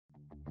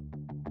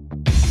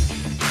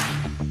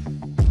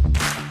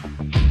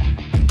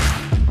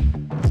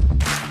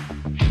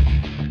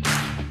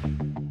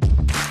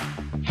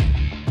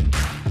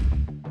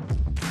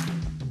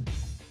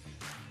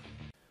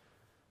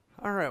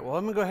right, well,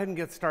 I'm going to go ahead and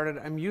get started.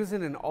 I'm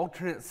using an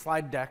alternate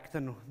slide deck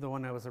than the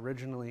one I was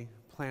originally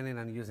planning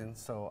on using,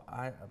 so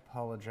I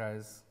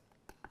apologize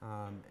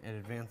in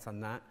advance on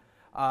that.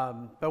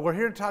 But we're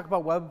here to talk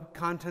about web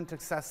content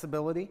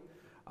accessibility,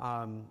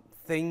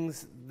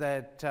 things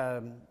that,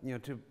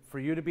 for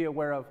you to be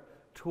aware of,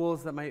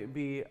 tools that might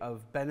be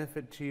of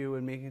benefit to you,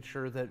 and making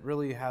sure that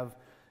really you have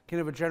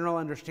kind of a general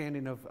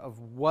understanding of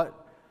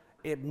what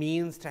it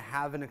means to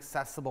have an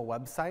accessible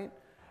website.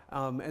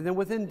 And then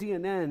within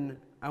DNN,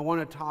 I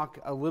want to talk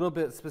a little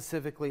bit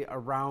specifically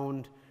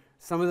around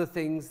some of the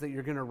things that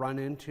you're going to run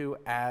into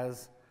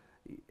as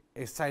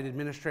a site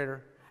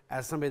administrator,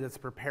 as somebody that's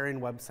preparing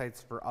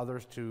websites for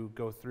others to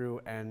go through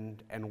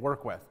and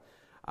work with.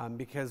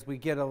 Because we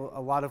get a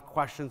lot of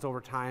questions over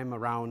time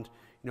around,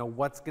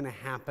 what's going to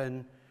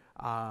happen.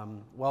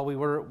 Well, we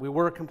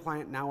were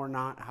compliant, now we're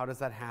not. How does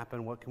that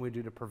happen? What can we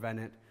do to prevent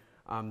it?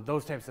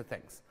 Those types of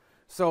things.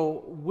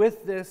 So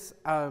with this,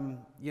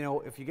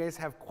 if you guys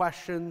have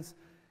questions,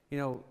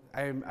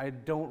 I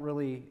don't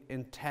really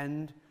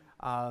intend,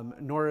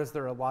 nor is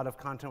there a lot of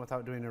content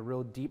without doing a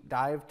real deep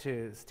dive,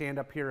 to stand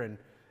up here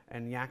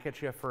and yak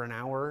at you for an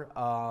hour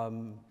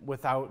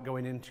without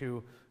going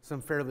into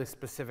some fairly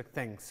specific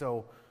things.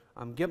 So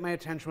get my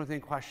attention with any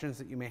questions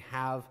that you may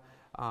have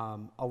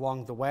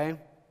along the way,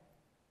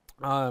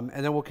 and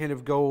then we'll kind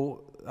of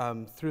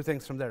go through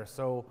things from there.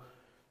 So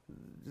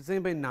does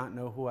anybody not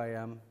know who I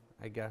am?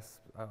 I guess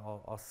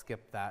I'll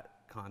skip that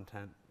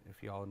content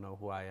if you all know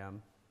who I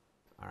am.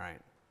 All right.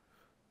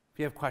 If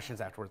you have questions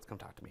afterwards, come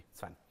talk to me.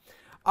 It's fine.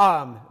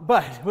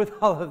 But with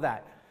all of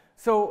that,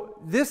 so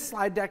this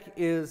slide deck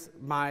is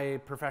my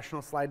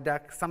professional slide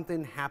deck.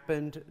 Something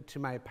happened to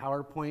my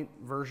PowerPoint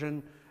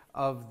version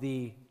of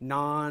the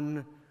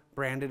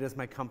non-branded as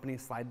my company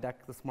slide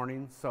deck this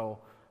morning. So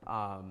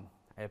I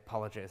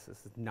apologize.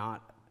 This is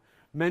not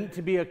meant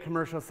to be a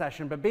commercial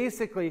session. But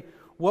basically,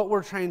 what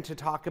we're trying to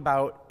talk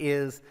about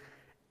is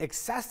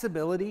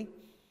accessibility.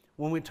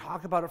 When we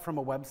talk about it from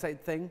a website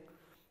thing,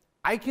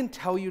 I can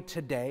tell you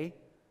today,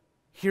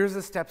 here's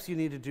the steps you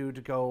need to do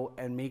to go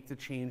and make the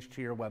change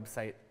to your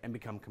website and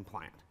become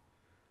compliant.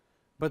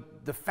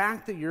 But the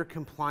fact that you're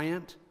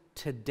compliant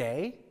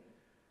today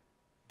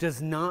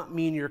does not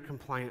mean you're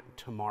compliant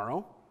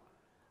tomorrow.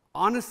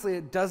 Honestly,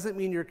 it doesn't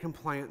mean you're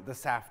compliant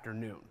this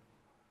afternoon.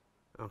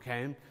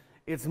 Okay?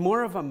 It's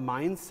more of a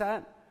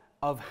mindset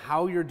of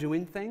how you're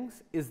doing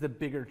things is the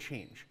bigger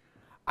change.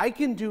 I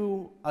can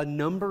do a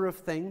number of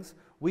things.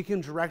 We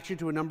can direct you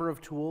to a number of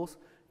tools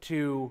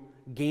to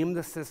game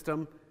the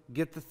system,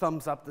 get the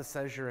thumbs up that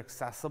says you're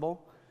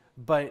accessible,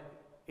 but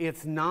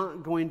it's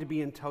not going to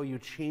be until you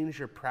change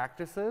your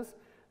practices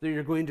that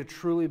you're going to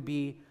truly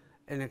be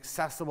an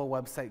accessible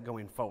website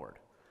going forward.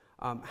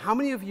 How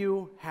many of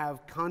you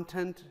have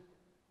content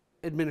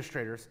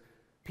administrators,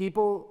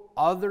 people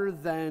other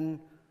than,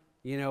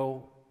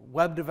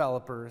 web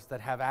developers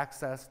that have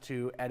access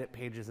to edit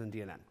pages in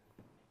DNN?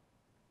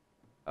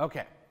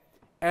 Okay,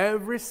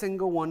 every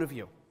single one of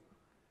you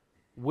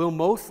will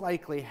most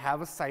likely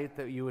have a site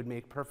that you would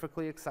make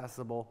perfectly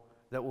accessible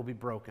that will be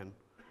broken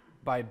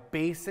by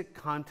basic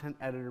content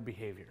editor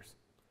behaviors.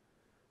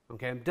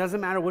 Okay, it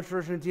doesn't matter which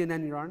version of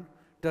DNN you're on,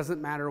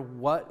 doesn't matter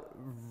what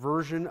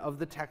version of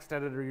the text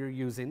editor you're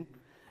using,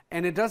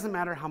 and it doesn't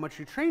matter how much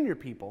you train your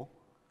people.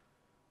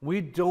 We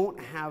don't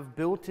have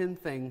built-in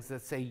things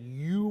that say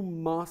you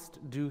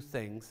must do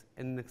things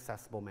in an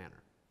accessible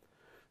manner.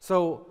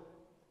 So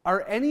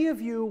are any of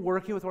you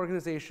working with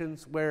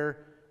organizations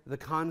where the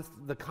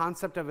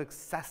concept of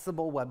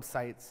accessible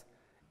websites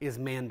is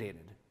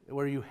mandated,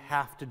 where you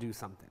have to do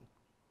something?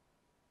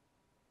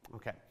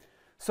 Okay.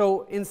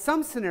 So in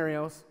some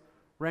scenarios,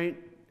 right,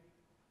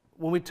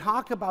 when we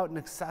talk about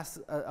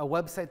a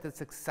website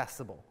that's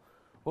accessible,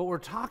 what we're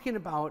talking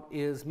about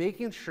is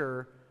making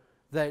sure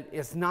that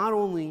it's not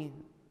only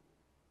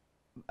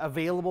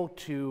available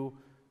to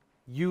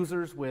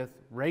users with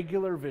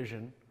regular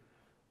vision,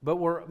 but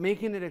we're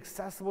making it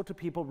accessible to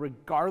people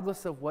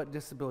regardless of what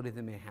disability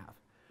they may have.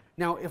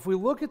 Now, if we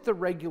look at the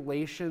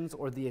regulations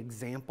or the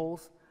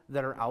examples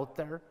that are out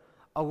there,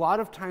 a lot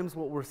of times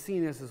what we're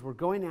seeing is we're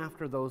going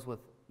after those with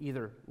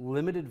either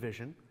limited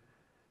vision,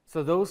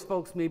 so those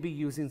folks may be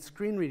using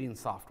screen reading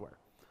software.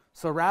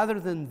 So rather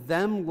than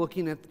them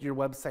looking at your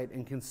website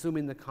and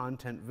consuming the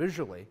content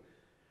visually,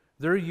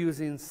 they're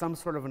using some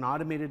sort of an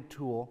automated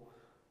tool,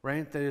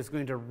 right, that is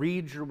going to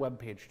read your web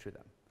page to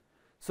them.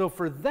 So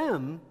for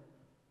them,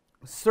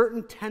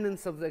 certain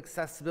tenets of the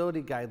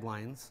accessibility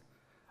guidelines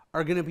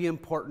are going to be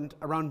important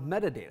around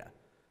metadata.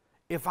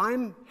 If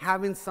I'm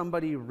having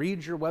somebody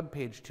read your web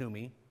page to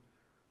me,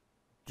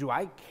 do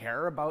I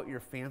care about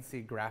your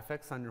fancy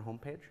graphics on your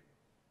homepage?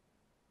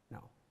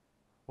 No.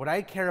 What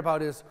I care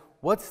about is,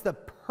 what's the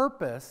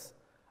purpose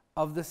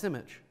of this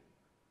image?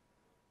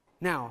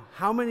 Now,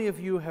 how many of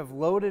you have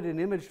loaded an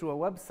image to a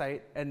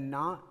website and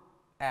not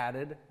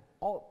added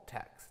alt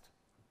text?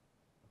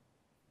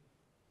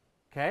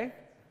 Okay?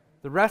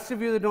 The rest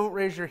of you that don't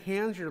raise your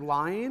hands, you're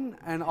lying,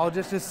 and I'll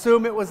just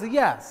assume it was a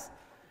yes.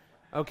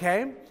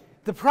 Okay?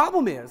 The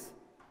problem is,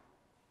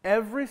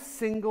 every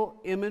single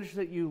image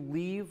that you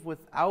leave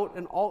without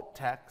an alt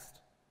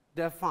text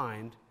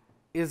defined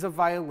is a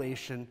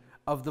violation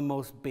of the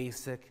most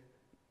basic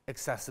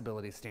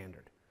accessibility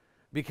standard.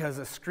 Because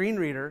a screen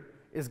reader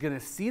is going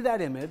to see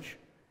that image,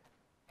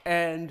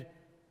 and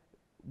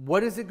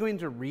what is it going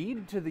to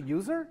read to the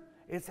user?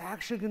 It's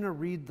actually going to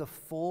read the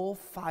full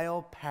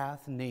file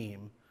path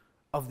name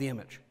of the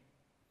image.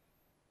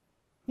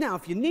 Now,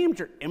 if you named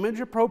your image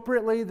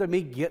appropriately, they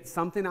may get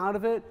something out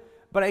of it,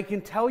 but I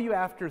can tell you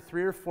after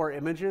 3 or 4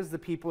 images, the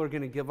people are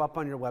going to give up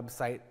on your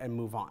website and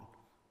move on,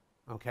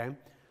 okay?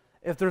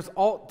 If there's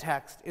alt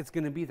text, it's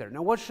going to be there.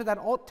 Now, what should that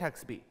alt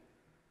text be?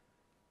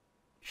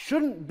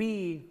 Shouldn't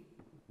be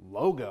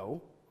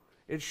logo.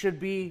 It should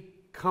be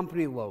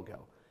company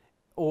logo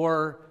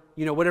or,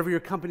 you know, whatever your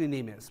company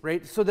name is,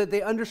 right? So that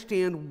they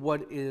understand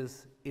what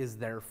is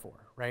there for,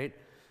 right?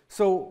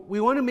 So we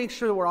want to make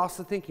sure that we're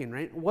also thinking,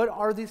 right? What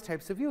are these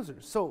types of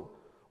users? So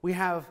we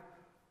have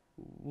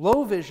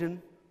low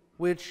vision,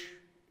 which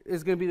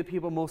is going to be the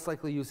people most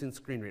likely using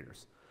screen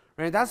readers,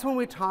 right? That's when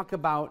we talk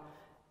about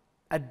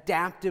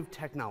adaptive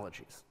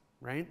technologies,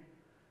 right?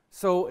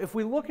 So if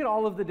we look at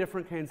all of the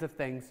different kinds of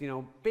things, you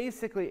know,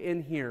 basically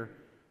in here,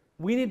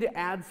 we need to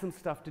add some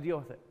stuff to deal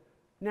with it.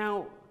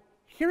 Now,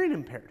 hearing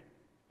impaired.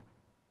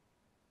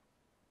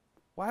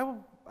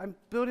 I'm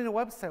building a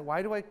website.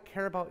 Why do I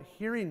care about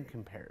hearing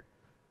impaired?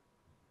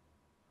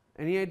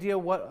 Any idea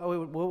what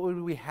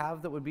would we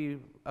have that would be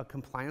a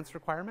compliance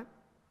requirement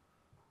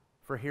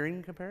for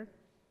hearing impaired?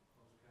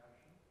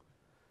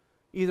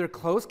 Either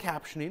closed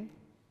captioning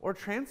or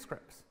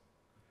transcripts.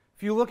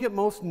 If you look at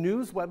most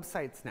news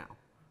websites now,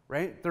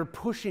 right, they're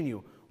pushing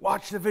you,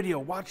 watch the video,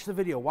 watch the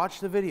video,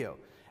 watch the video.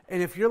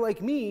 And if you're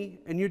like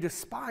me and you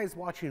despise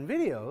watching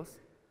videos,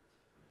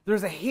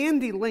 there's a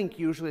handy link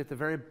usually at the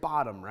very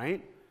bottom,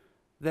 right,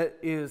 that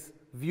is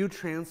view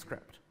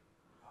transcript.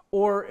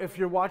 Or if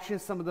you're watching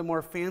some of the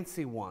more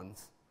fancy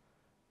ones,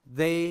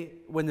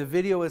 when the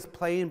video is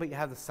playing but you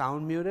have the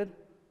sound muted,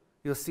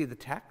 you'll see the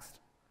text.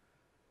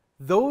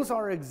 Those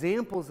are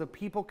examples of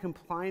people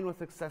complying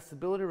with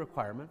accessibility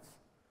requirements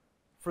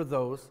for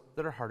those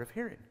that are hard of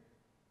hearing.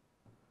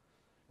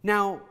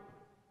 Now,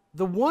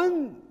 the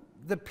one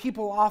that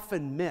people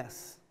often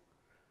miss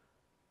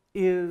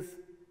is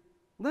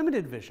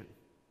limited vision.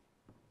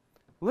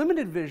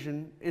 Limited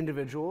vision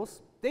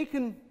individuals, they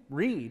can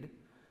read,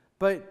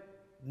 but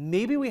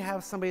maybe we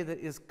have somebody that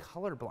is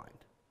colorblind.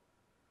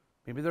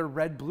 Maybe they're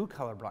red-blue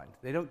colorblind.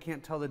 They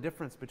can't tell the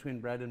difference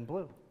between red and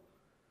blue.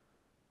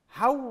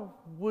 How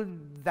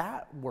would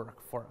that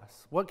work for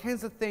us? What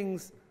kinds of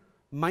things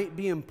might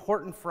be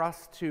important for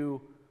us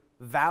to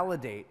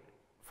validate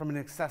from an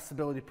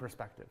accessibility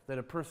perspective, that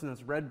a person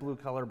that's red-blue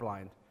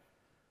colorblind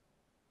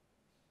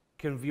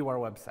can view our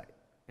website?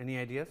 Any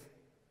ideas?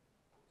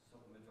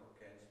 Supplemental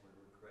cancelled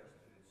request,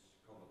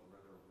 it's called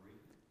red or green.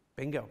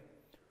 Bingo.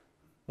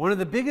 One of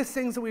the biggest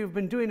things that we've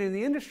been doing in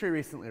the industry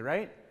recently,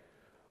 right?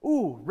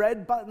 Ooh,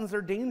 red buttons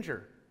are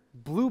danger.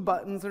 Blue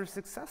buttons are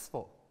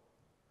successful.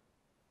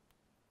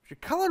 If you're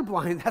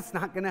colorblind, that's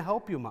not going to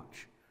help you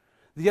much.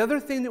 The other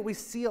thing that we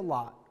see a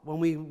lot when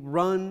we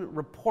run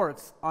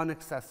reports on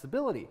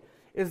accessibility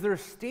is there are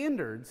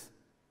standards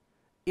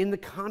in the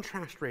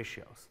contrast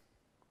ratios,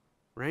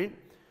 right?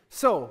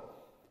 So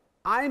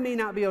I may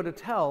not be able to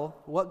tell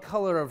what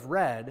color of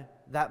red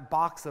that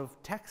box of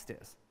text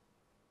is,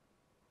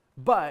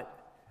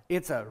 but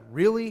it's a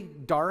really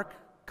dark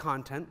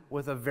content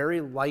with a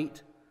very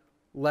light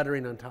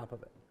lettering on top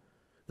of it.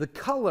 The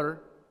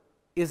color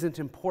isn't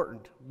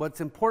important.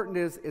 What's important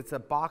is it's a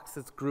box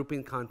that's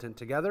grouping content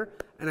together,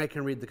 and I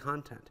can read the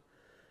content.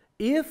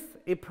 If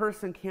a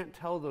person can't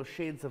tell those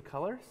shades of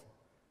colors,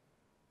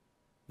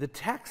 the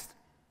text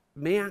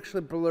may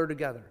actually blur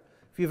together.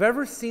 If you've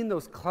ever seen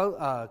those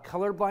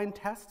colorblind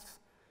tests,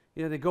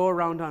 you know, they go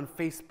around on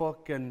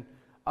Facebook and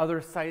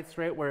other sites,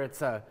 right, where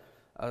it's a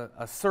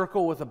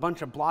circle with a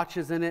bunch of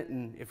blotches in it,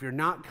 and if you're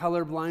not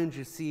colorblind,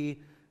 you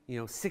see, you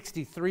know,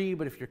 63,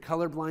 but if you're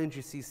colorblind,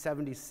 you see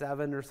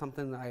 77 or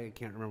something. I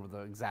can't remember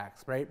the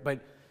exacts, right?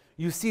 But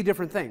you see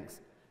different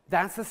things.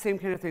 That's the same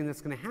kind of thing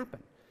that's going to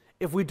happen.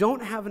 If we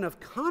don't have enough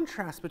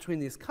contrast between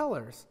these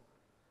colors,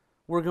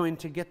 we're going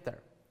to get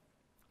there.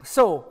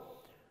 So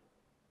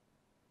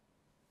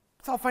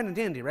it's all fine and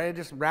dandy, right? I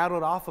just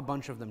rattled off a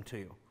bunch of them to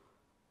you.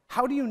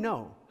 How do you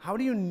know? How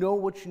do you know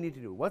what you need to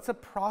do? What's a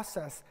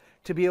process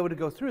to be able to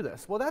go through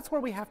this? Well, that's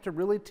where we have to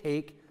really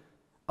take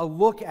a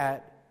look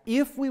at,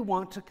 if we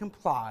want to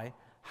comply,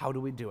 how do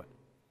we do it?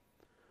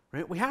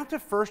 Right? We have to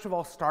first of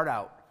all start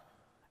out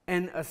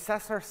and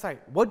assess our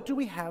site. What do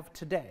we have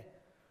today?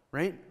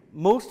 Right?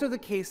 Most of the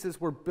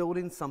cases we're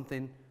building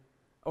something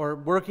or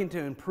working to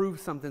improve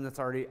something that's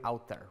already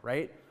out there,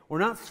 right? We're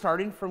not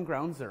starting from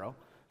ground zero,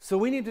 so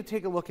we need to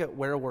take a look at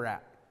where we're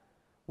at.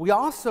 We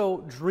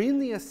also, during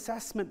the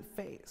assessment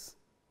phase,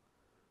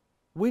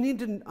 we need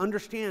to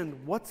understand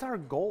what's our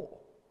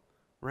goal,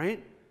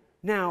 right?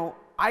 Now,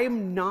 I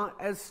am not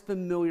as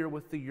familiar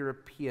with the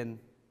European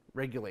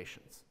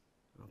regulations,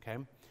 okay?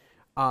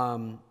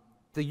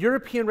 The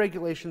European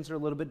regulations are a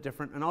little bit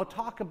different, and I'll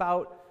talk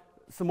about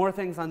some more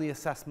things on the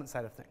assessment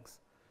side of things.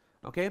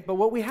 Okay, but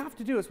what we have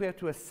to do is we have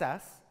to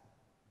assess.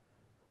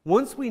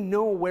 Once we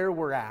know where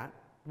we're at,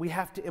 we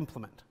have to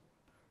implement,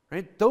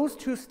 right? Those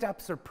two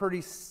steps are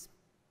pretty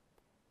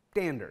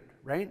standard,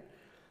 right?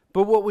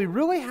 But what we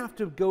really have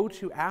to go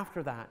to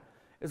after that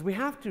is we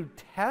have to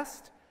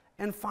test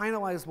and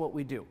finalize what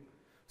we do.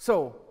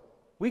 So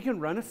we can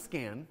run a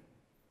scan,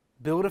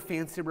 build a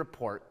fancy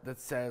report that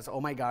says, oh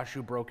my gosh,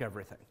 you broke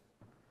everything.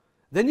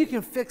 Then you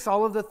can fix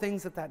all of the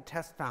things that that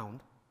test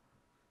found.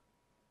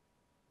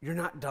 You're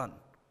not done.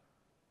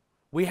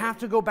 We have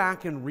to go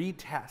back and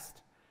retest.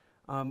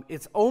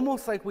 It's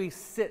almost like we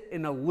sit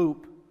in a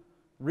loop,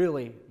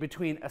 really,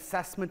 between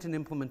assessment and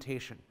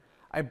implementation.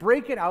 I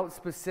break it out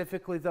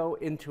specifically, though,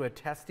 into a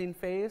testing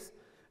phase,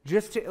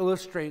 just to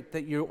illustrate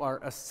that you are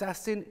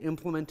assessing,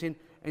 implementing,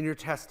 and you're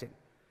testing.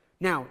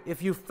 Now,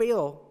 if you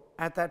fail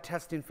at that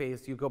testing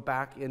phase, you go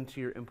back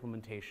into your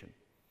implementation.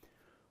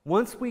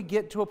 Once we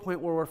get to a point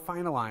where we're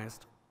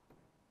finalized,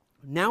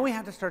 now we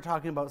have to start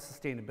talking about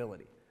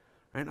sustainability.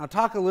 Right? I'll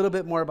talk a little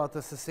bit more about the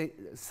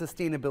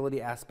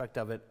sustainability aspect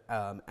of it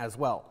as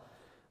well.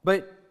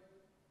 But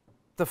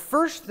the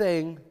first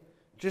thing,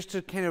 just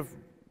to kind of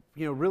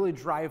really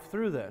drive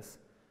through this,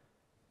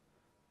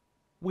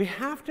 we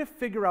have to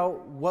figure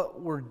out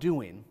what we're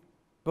doing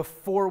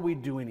before we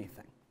do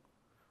anything.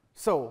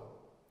 So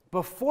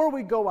before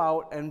we go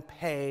out and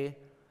pay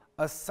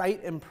a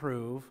site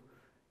improve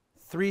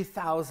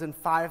 $3,000,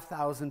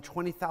 $5,000,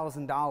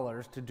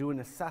 $20,000 to do an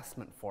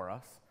assessment for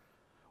us,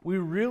 we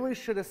really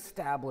should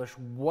establish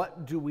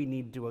what do we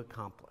need to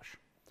accomplish.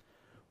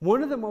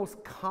 One of the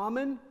most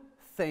common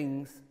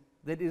things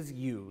that is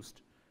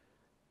used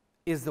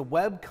is the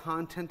Web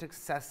Content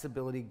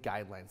Accessibility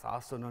Guidelines,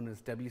 also known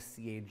as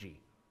WCAG.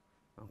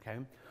 Okay?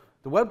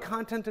 The Web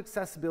Content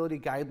Accessibility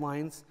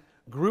Guidelines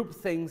group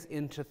things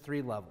into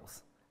 3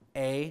 levels: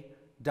 A,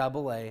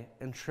 AA,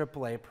 and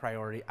AAA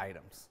priority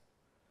items.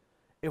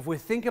 If we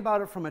think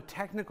about it from a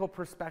technical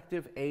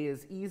perspective, A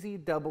is easy,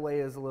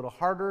 AA is a little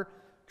harder,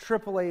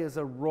 AAA is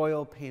a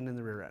royal pain in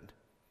the rear end.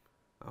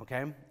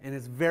 Okay? And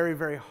it's very,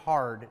 very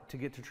hard to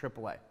get to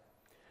AAA.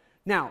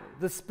 Now,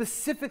 the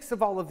specifics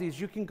of all of these,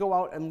 you can go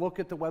out and look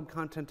at the Web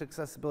Content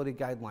Accessibility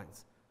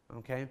Guidelines,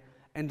 okay,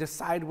 and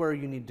decide where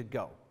you need to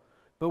go.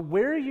 But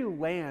where you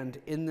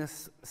land in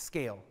this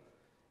scale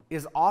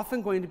is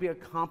often going to be a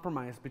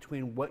compromise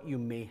between what you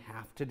may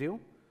have to do.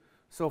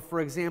 So, for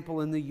example,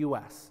 in the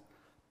US,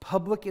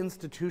 public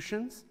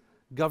institutions,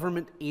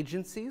 government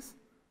agencies,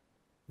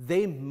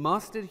 they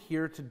must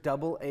adhere to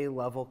AA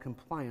level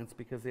compliance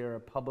because they are a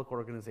public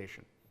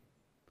organization.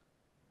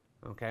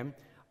 Okay?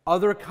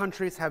 Other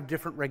countries have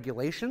different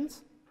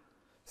regulations.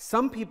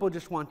 Some people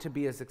just want to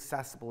be as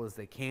accessible as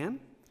they can.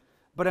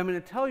 But I'm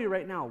going to tell you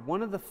right now,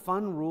 one of the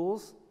fun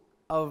rules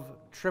of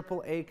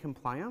AAA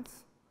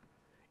compliance,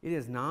 it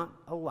is not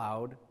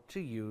allowed to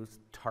use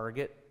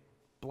target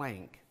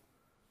blank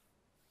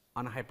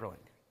on a hyperlink.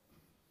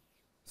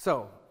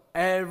 So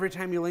every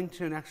time you link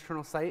to an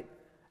external site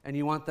and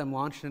you want them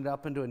launching it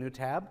up into a new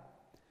tab,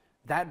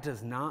 that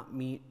does not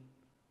meet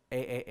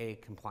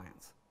AAA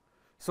compliance.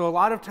 So a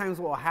lot of times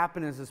what will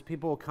happen is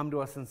people will come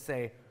to us and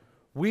say,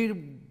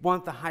 we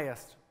want the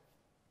highest.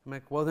 I'm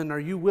like, well then are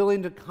you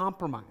willing to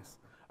compromise?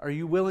 Are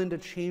you willing to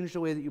change the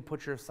way that you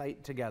put your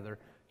site together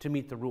to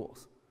meet the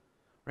rules?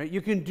 Right?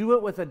 You can do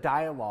it with a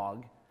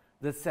dialogue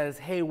that says,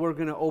 hey, we're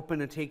going to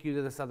open and take you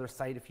to this other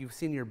site. If you've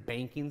seen your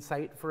banking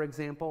site, for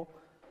example,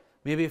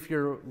 maybe if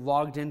you're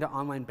logged into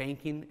online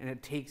banking and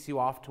it takes you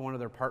off to one of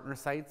their partner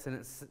sites and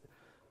it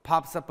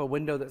pops up a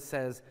window that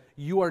says,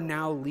 you are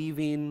now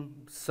leaving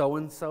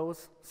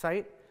so-and-so's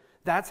site,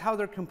 that's how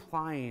they're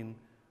complying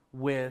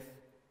with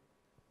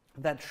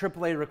that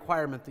AAA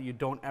requirement that you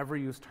don't ever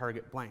use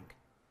target blank.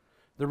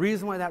 The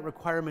reason why that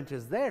requirement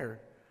is there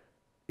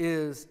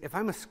is if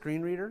I'm a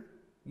screen reader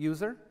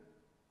user,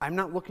 I'm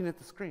not looking at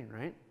the screen,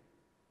 right?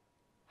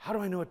 How do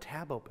I know a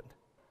tab opened?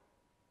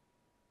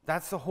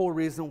 That's the whole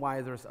reason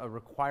why there's a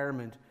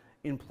requirement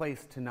in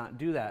place to not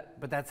do that,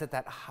 but that's at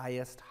that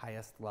highest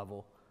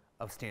level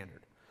of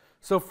standard.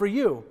 So for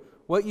you,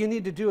 what you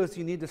need to do is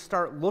you need to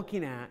start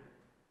looking at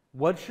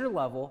what's your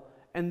level,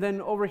 and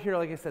then over here,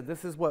 like I said,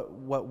 this is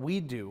what we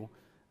do,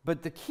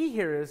 but the key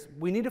here is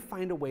we need to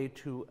find a way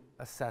to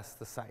assess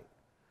the site.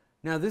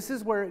 Now this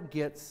is where it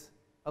gets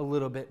a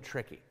little bit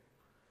tricky.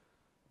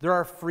 There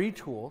are free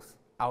tools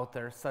out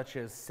there such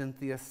as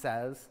Cynthia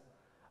Says,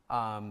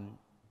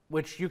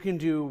 which you can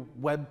do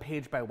web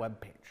page by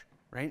web page,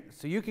 right?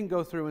 So you can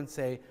go through and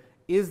say,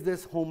 is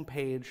this home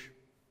page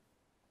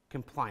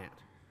compliant?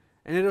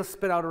 And it'll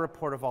spit out a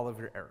report of all of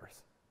your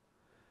errors.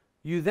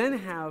 You then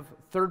have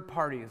third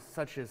parties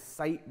such as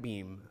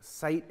SiteBeam,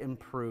 Site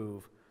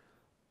Improve,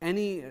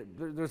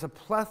 there's a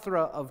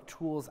plethora of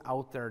tools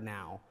out there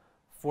now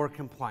for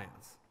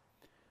compliance.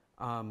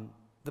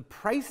 The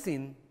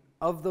pricing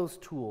of those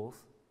tools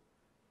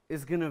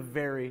is going to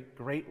vary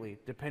greatly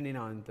depending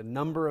on the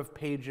number of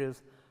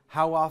pages,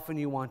 how often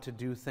you want to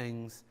do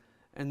things,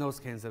 and those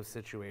kinds of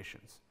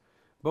situations.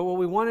 But what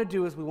we want to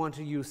do is we want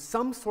to use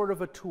some sort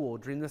of a tool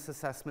during this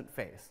assessment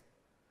phase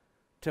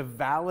to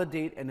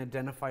validate and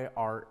identify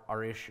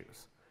our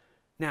issues.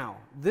 Now,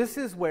 this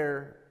is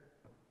where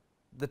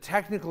the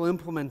technical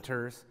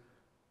implementers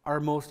are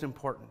most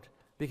important,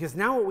 because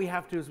now what we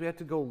have to do is we have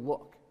to go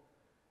look.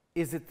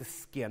 Is it the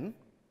skin?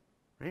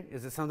 Right?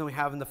 Is it something we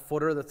have in the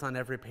footer that's on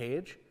every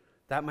page?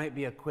 That might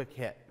be a quick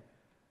hit.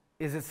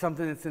 Is it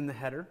something that's in the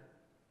header?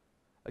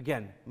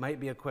 Again, might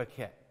be a quick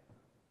hit.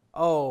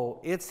 Oh,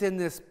 it's in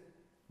this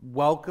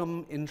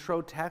welcome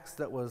intro text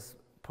that was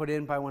put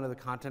in by one of the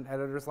content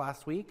editors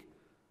last week.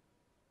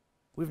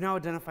 We've now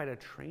identified a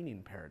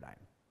training paradigm,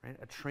 right?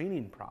 A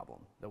training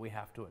problem that we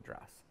have to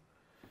address.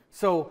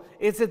 So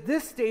it's at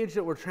this stage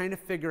that we're trying to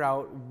figure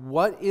out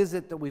what is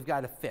it that we've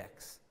got to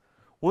fix.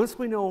 Once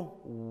we know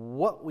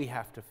what we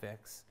have to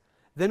fix,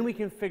 then we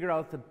can figure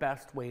out the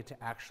best way to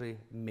actually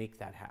make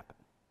that happen.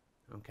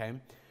 Okay?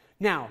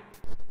 Now,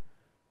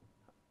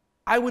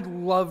 I would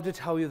love to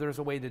tell you there's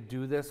a way to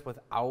do this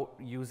without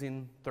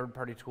using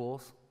third-party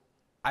tools.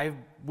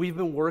 We've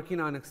been working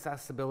on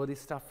accessibility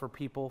stuff for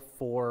people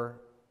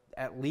for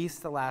at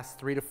least the last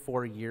 3 to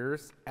 4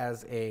 years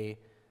as a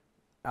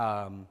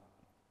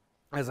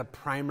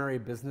primary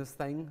business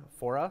thing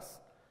for us.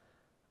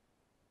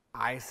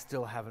 I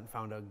still haven't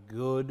found a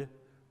good,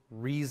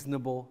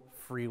 reasonable,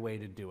 free way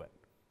to do it.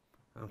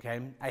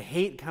 Okay? I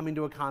hate coming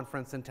to a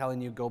conference and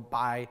telling you go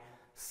buy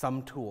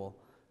some tool,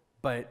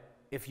 but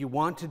if you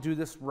want to do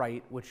this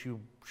right, which you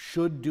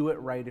should do it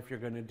right if you're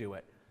going to do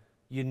it,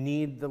 you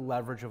need the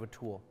leverage of a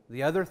tool.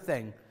 The other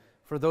thing,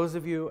 for those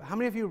of you, how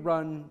many of you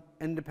run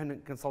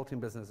independent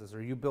consulting businesses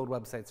or you build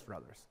websites for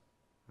others?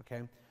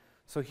 Okay?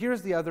 So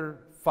here's the other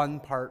fun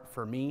part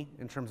for me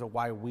in terms of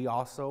why we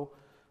also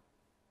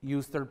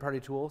use third-party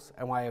tools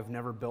and why I've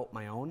never built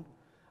my own.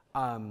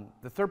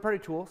 The third-party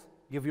tools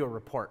give you a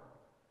report.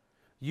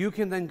 You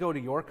can then go to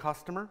your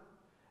customer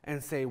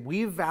and say,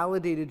 we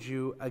validated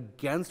you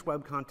against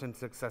web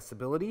content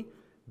accessibility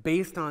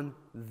based on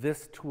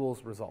this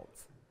tool's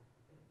results.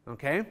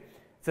 Okay?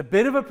 It's a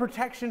bit of a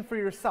protection for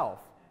yourself,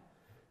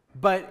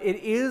 but it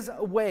is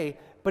a way,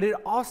 but it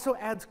also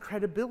adds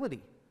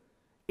credibility.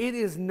 It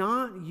is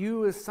not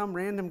you as some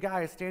random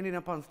guy standing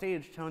up on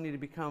stage telling you to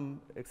become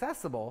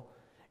accessible.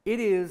 It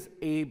is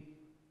a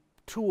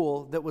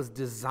tool that was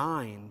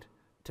designed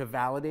to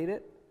validate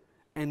it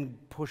and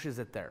pushes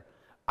it there.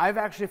 I've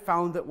actually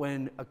found that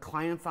when a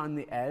client's on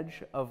the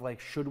edge of like,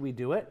 should we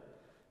do it?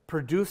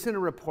 Producing a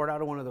report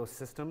out of one of those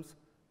systems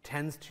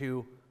tends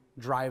to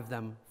drive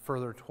them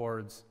further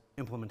towards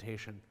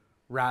implementation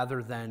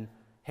rather than,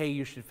 hey,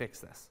 you should fix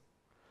this.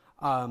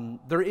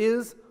 There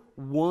is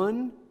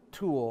one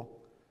tool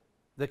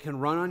that can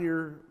run on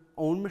your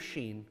own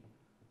machine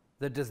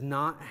that does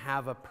not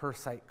have a per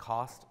site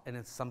cost, and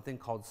it's something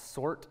called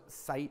Sort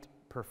Site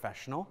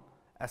Professional,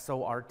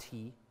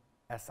 SORTSITE.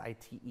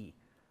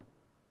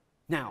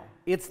 Now,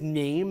 its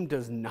name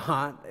does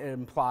not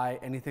imply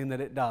anything that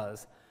it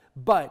does,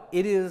 but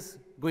it is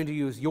going to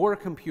use your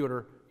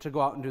computer to go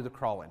out and do the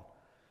crawling.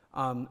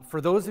 For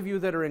those of you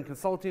that are in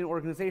consulting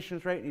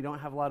organizations, right, and you don't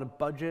have a lot of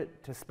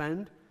budget to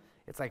spend,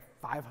 it's like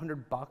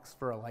 $500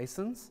 for a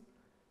license.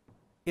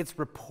 Its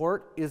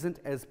report isn't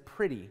as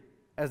pretty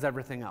as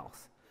everything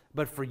else.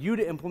 But for you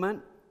to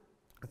implement,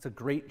 it's a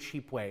great,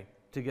 cheap way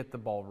to get the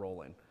ball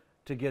rolling,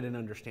 to get an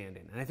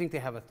understanding. And I think they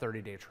have a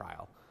 30-day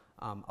trial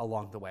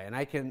along the way. And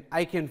I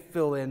can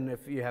fill in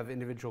if you have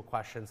individual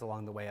questions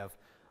along the way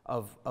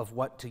of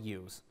what to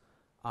use.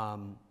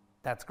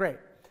 That's great.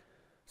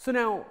 So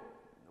now,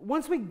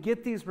 once we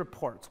get these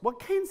reports, what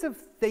kinds of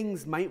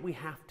things might we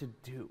have to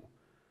do,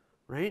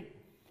 right?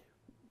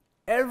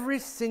 Every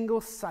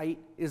single site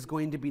is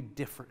going to be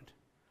different.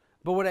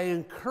 But what I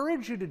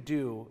encourage you to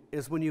do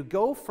is when you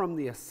go from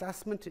the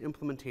assessment to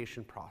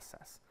implementation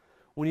process,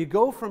 when you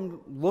go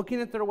from looking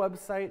at their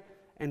website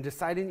and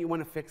deciding you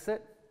want to fix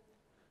it,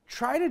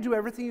 try to do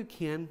everything you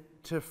can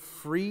to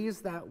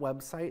freeze that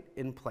website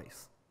in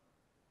place,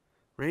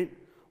 right?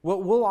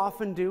 What we'll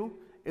often do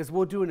is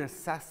we'll do an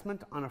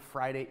assessment on a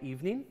Friday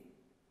evening.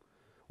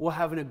 We'll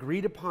have an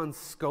agreed upon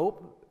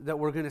scope that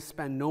we're going to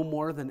spend no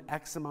more than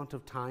X amount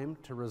of time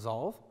to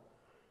resolve.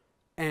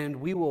 And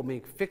we will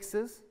make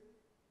fixes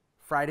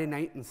Friday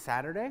night and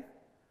Saturday.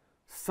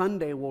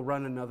 Sunday we'll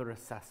run another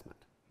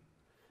assessment.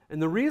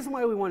 And the reason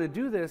why we want to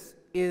do this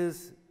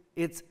is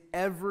it's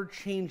ever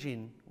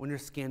changing when you're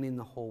scanning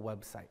the whole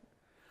website.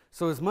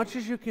 So as much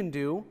as you can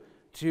do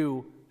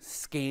to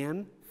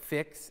scan,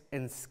 fix,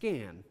 and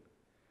scan,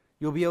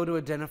 you'll be able to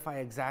identify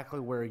exactly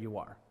where you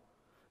are.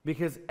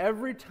 Because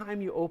every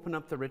time you open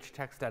up the rich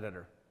text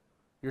editor,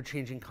 you're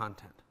changing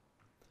content.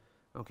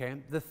 Okay?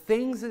 The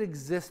things that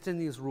exist in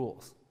these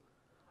rules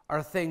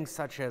are things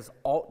such as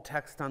alt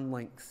text on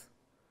links.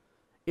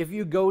 If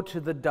you go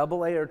to the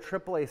AA or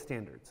AAA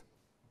standards,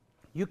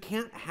 you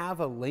can't have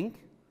a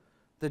link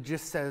that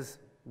just says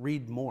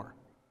read more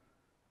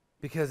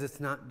because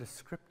it's not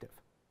descriptive.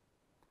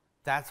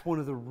 That's one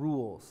of the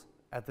rules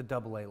at the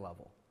AA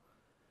level.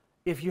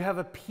 If you have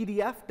a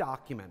PDF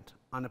document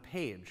on a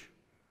page,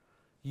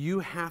 you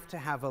have to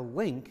have a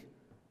link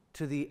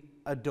to the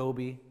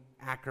Adobe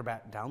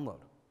Acrobat download.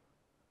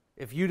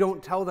 If you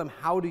don't tell them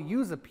how to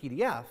use a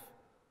PDF,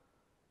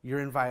 you're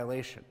in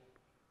violation,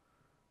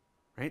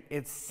 right?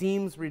 It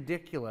seems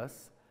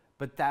ridiculous,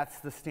 but that's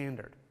the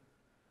standard.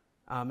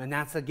 And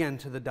that's, again,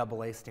 to the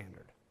AA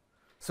standard.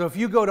 So if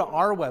you go to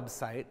our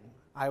website,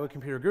 Iowa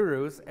Computer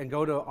Gurus, and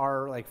go to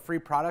our free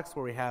products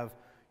where we have,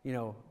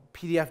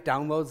 PDF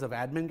downloads of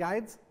admin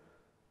guides,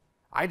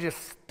 I just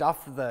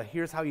stuffed the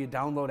here's how you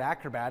download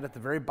Acrobat at the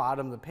very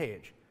bottom of the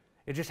page.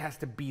 It just has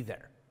to be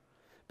there.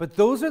 But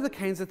those are the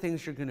kinds of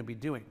things you're going to be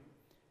doing.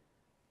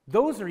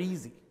 Those are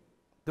easy.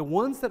 The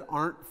ones that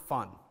aren't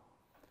fun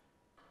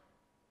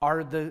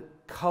are the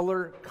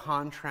color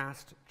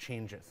contrast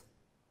changes.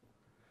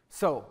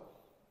 So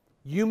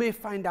you may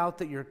find out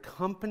that your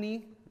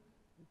company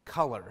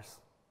colors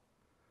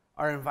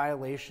are in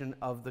violation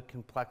of the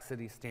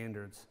complexity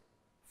standards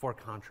for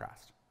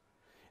contrast.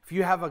 If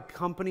you have a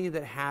company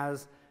that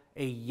has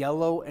a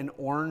yellow and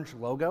orange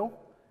logo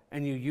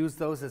and you use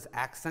those as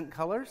accent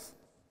colors,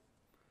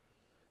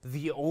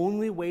 the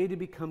only way to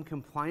become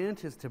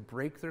compliant is to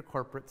break their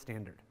corporate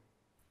standard.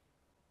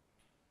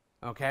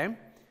 Okay?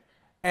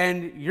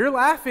 And you're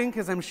laughing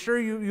because I'm sure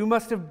you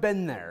must have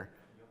been there.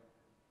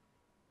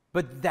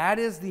 But that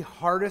is the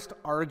hardest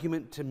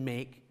argument to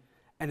make.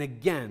 And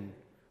again,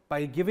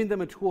 by giving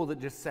them a tool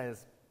that just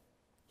says,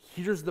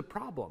 here's the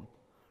problem,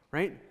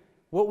 right?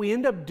 What we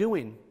end up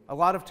doing a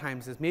lot of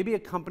times is maybe a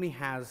company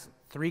has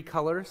 3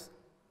 colors.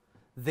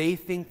 They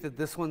think that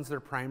this one's their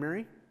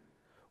primary.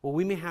 Well,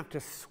 we may have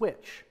to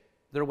switch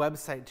their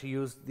website to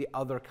use the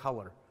other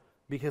color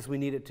because we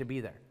need it to be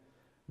there.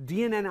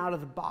 DNN out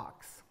of the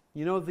box.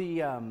 You know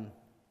the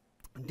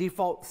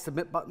default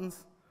submit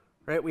buttons,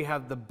 right? We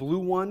have the blue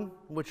one,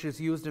 which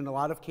is used in a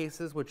lot of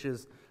cases, which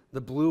is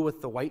the blue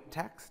with the white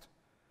text.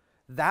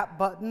 That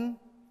button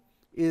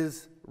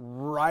is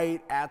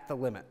right at the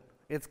limit.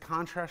 Its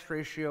contrast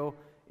ratio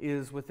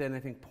is within, I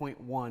think,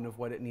 0.1 of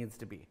what it needs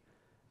to be.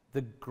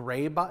 The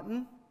gray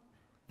button,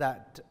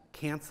 that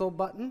cancel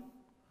button,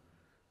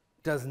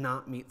 does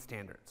not meet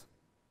standards.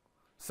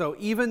 So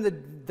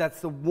even that's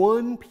the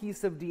one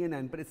piece of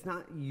DNN, but it's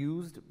not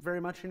used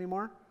very much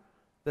anymore,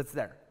 that's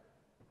there.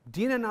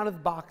 DNN out of the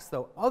box,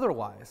 though,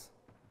 otherwise,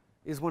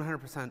 is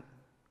 100%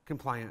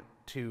 compliant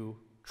to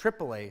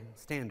AAA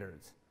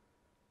standards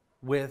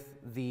with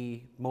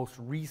the most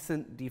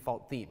recent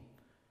default theme.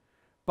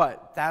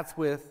 But that's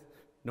with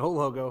no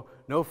logo,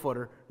 no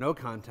footer, no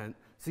content,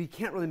 so you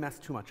can't really mess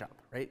too much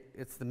up, right?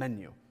 It's the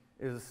menu.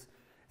 It's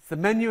the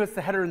menu, it's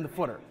the header and the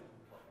footer,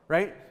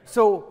 right?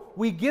 So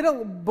we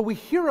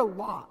hear a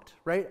lot,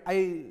 right?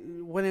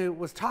 When I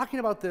was talking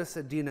about this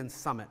at DNN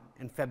Summit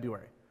in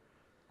February,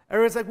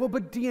 everyone's like, well,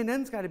 but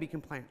DNN's got to be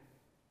compliant.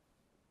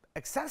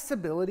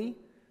 Accessibility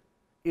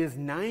is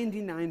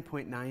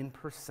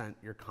 99.9%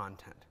 your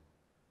content.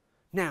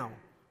 Now,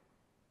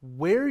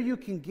 where you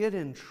can get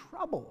in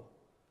trouble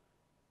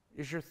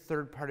is your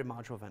third-party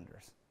module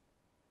vendors.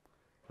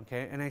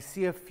 Okay, and I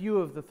see a few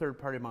of the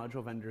third-party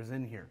module vendors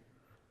in here.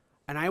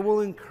 And I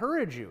will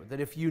encourage you that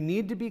if you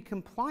need to be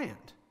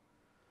compliant,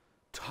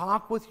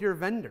 talk with your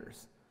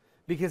vendors.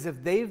 Because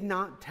if they've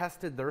not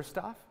tested their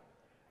stuff,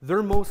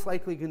 they're most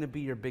likely going to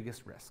be your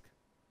biggest risk.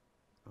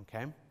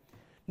 Okay?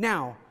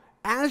 Now,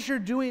 as you're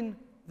doing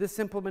this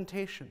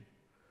implementation,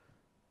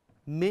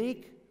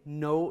 make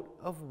note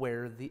of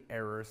where the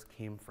errors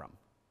came from.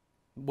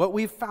 What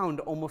we've found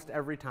almost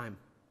every time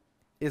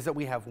is that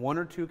we have 1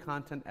 or 2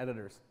 content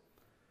editors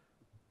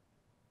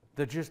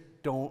that just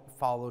don't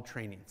follow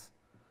trainings,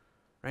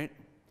 right?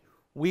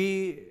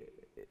 We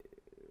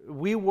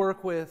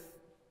work with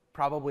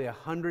probably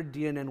 100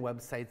 DNN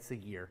websites a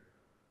year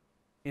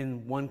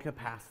in one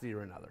capacity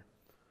or another.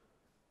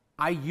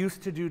 I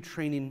used to do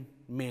training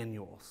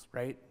manuals,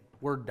 right?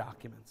 Word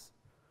documents.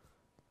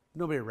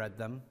 Nobody read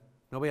them.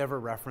 Nobody ever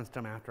referenced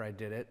them after I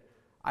did it.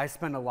 I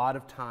spent a lot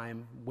of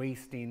time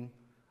wasting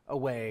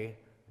away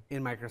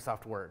in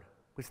Microsoft Word.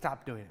 We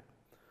stopped doing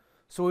it.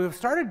 So what we've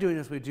started doing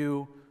is we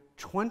do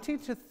 20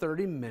 to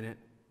 30 minute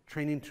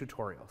training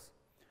tutorials.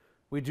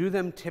 We do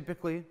them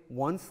typically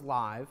once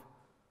live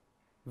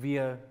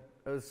via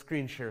a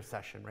screen share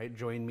session, right?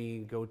 Join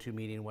Me,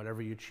 GoToMeeting,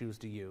 whatever you choose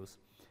to use.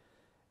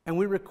 And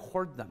we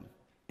record them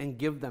and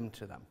give them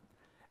to them.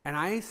 And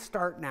I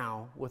start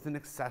now with an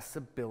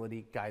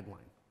accessibility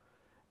guideline.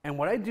 And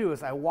what I do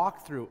is I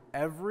walk through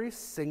every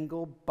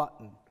single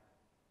button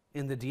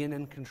in the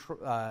DNN control,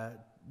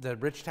 the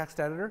rich text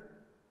editor,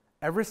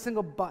 every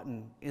single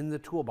button in the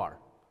toolbar.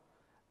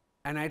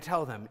 And I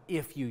tell them,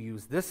 if you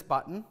use this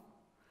button,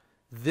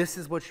 this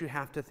is what you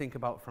have to think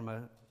about from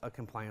a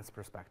compliance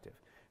perspective.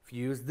 If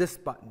you use this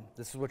button,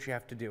 this is what you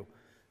have to do.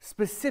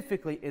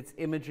 Specifically, it's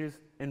images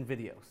and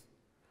videos.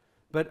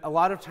 But a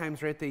lot of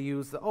times, right, they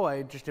use oh,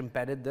 I just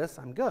embedded this,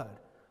 I'm good.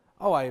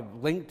 Oh, I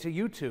linked to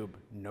YouTube,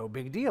 no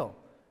big deal.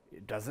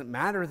 It doesn't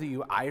matter that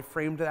you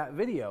iframed that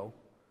video.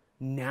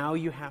 Now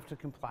you have to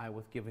comply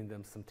with giving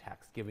them some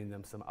text, giving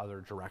them some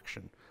other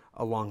direction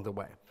along the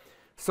way.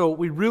 So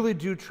we really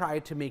do try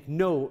to make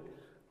note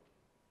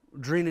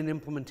during an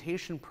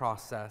implementation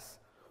process,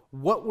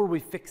 what were we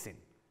fixing?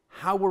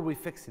 How were we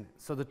fixing it?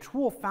 So the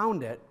tool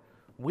found it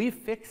We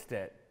fixed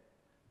it,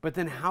 but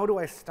then how do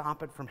I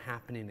stop it from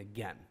happening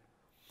again?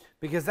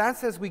 Because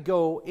that's as we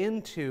go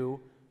into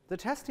the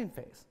testing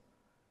phase.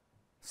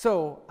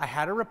 So I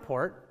had a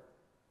report,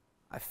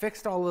 I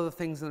fixed all of the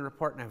things in the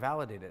report, and I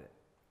validated it.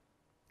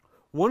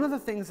 One of the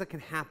things that can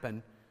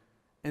happen,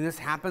 and this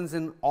happens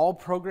in all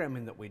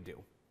programming that we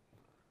do,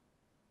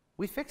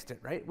 we fixed it,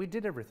 right? We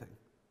did everything.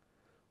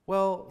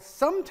 Well,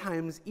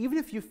 sometimes, even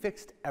if you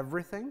fixed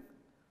everything,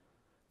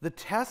 the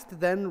test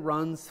then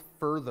runs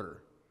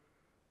further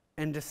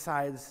and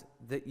decides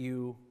that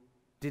you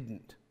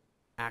didn't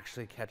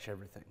actually catch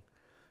everything.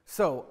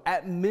 So,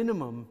 at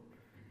minimum,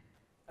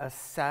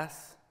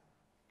 assess,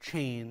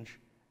 change,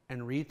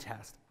 and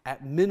retest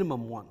at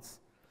minimum once.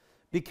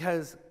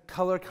 Because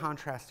color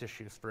contrast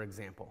issues, for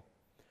example,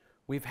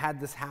 we've had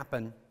this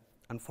happen,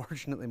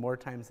 unfortunately, more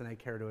times than I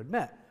care to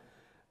admit.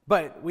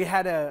 But we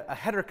had a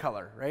header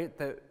color, right,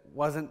 that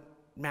wasn't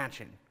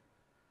matching.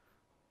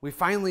 We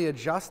finally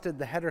adjusted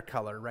the header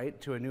color, right,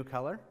 to a new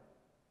color.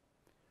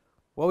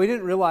 Well, we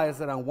didn't realize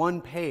that on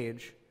one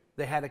page,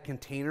 they had a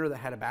container that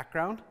had a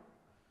background.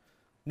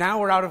 Now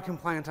we're out of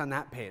compliance on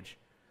that page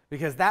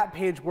because that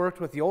page worked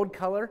with the old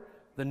color,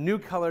 the new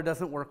color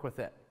doesn't work with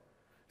it.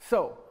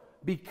 So,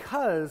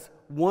 because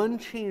one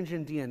change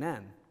in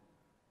DNN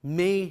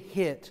may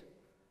hit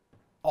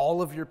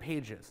all of your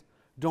pages,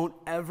 don't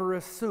ever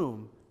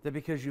assume that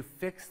because you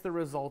fixed the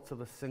results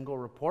of a single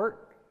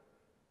report,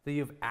 that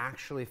you've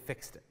actually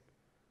fixed it.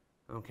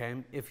 Okay?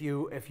 If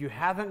you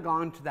haven't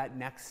gone to that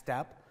next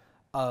step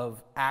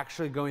of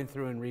actually going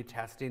through and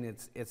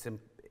retesting,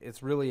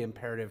 it's really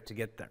imperative to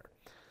get there.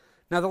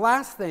 Now, the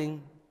last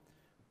thing,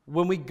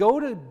 when we go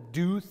to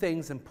do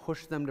things and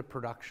push them to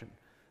production,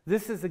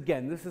 this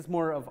is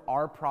more of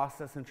our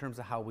process in terms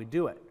of how we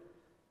do it.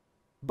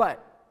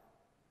 But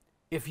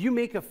if you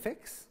make a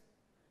fix,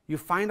 you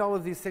find all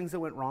of these things that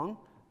went wrong,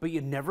 but you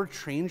never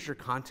changed your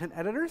content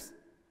editors,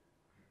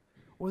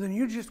 well, then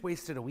you just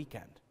wasted a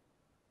weekend.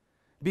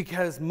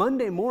 Because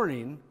Monday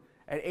morning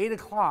at 8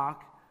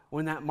 o'clock,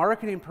 when that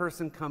marketing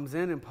person comes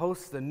in and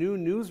posts the new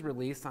news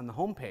release on the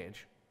homepage,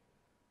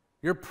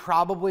 you're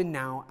probably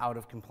now out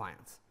of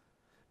compliance.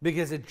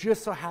 Because it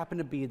just so happened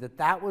to be that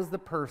that was the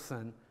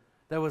person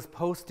that was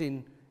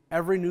posting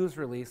every news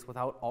release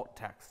without alt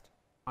text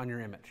on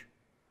your image.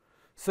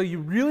 So you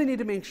really need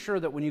to make sure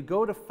that when you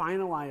go to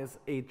finalize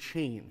a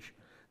change,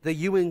 that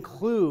you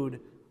include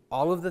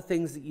all of the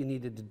things that you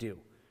needed to do,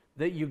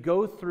 that you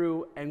go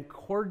through and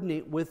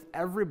coordinate with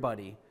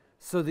everybody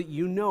so that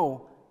you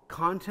know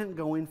content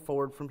going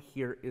forward from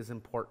here is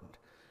important.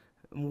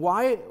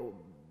 Why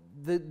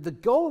the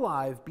go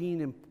live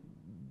being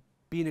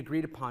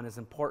agreed upon is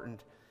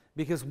important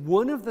because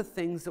one of the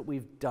things that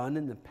we've done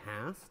in the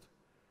past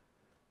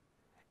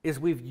is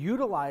we've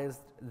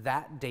utilized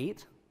that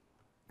date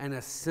and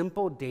a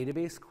simple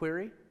database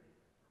query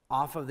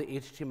off of the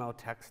HTML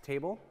text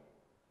table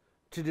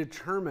to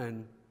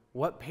determine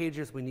what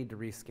pages we need to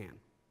rescan.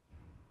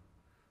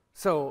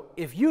 So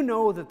if you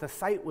know that the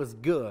site was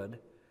good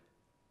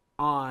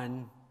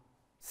on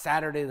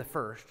Saturday the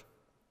 1st,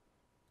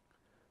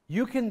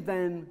 you can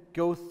then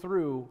go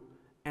through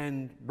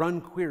and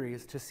run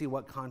queries to see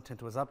what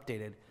content was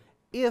updated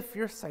if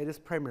your site is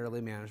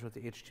primarily managed with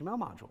the HTML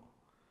module.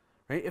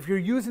 Right? If you're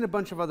using a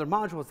bunch of other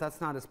modules, that's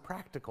not as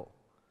practical.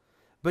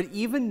 But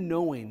even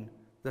knowing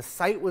the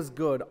site was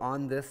good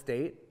on this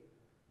date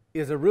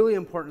is a really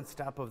important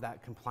step of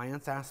that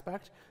compliance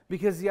aspect,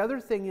 because the other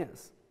thing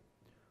is,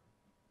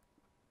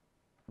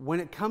 when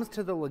it comes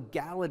to the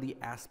legality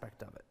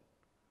aspect of it,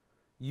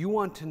 you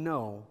want to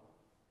know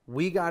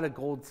we got a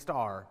gold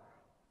star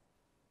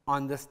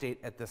on this date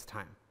at this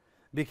time,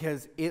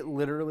 because it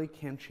literally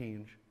can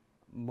change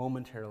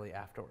momentarily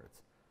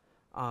afterwards.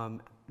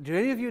 Do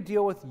any of you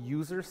deal with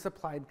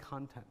user-supplied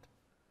content?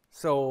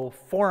 So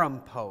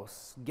forum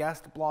posts,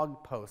 guest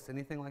blog posts,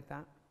 anything like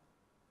that?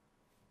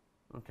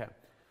 Okay.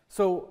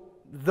 So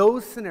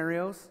those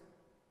scenarios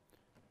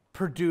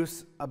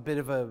produce a bit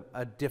of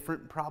a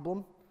different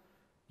problem.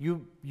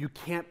 You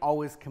can't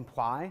always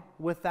comply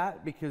with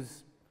that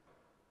because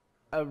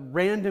a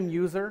random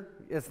user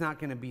is not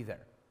going to be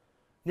there.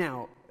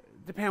 Now,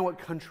 depending on what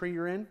country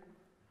you're in,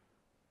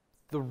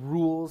 the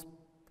rules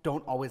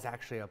don't always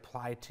actually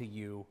apply to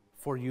you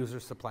for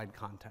user-supplied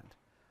content,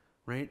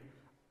 right?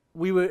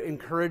 We would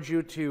encourage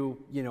you to,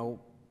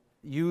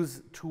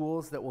 use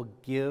tools that will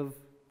give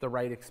the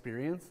right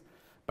experience,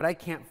 but I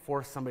can't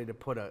force somebody to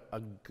put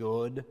a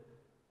good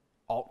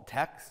alt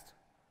text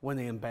when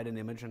they embed an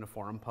image in a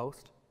forum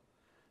post.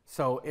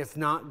 So it's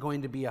not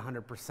going to be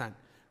 100%.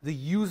 The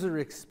user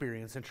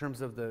experience in terms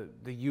of the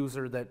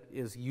user that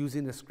is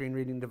using the screen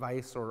reading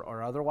device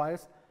or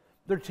otherwise,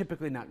 they're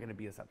typically not going to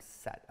be as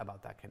upset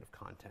about that kind of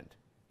content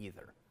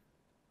either.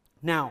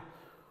 Now,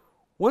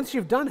 once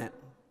you've done it,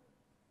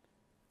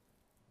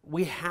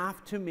 we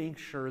have to make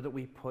sure that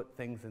we put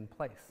things in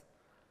place.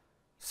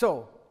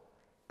 So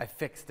I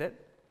fixed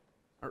it,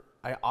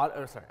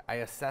 I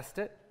assessed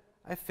it,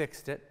 I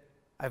fixed it,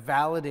 I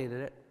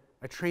validated it,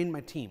 I trained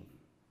my team.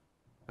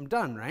 I'm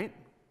done, right?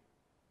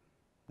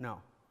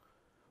 No.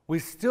 We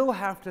still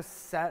have to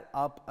set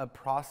up a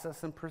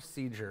process and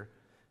procedure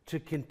to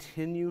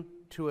continue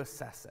to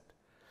assess it.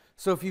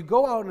 So if you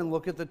go out and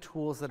look at the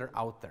tools that are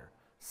out there,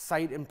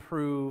 Site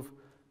Improve,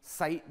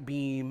 Site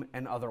Beam,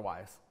 and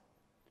otherwise,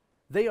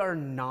 they are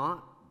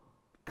not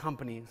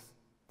companies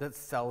that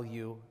sell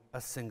you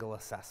a single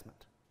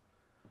assessment.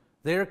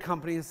 They are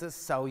companies that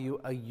sell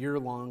you a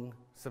year-long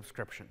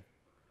subscription.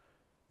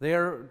 They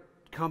are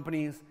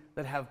companies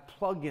that have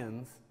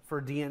plugins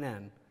for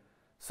DNN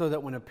so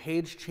that when a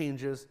page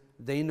changes,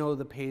 they know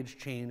the page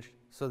changed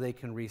so they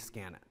can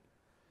rescan it.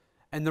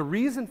 And the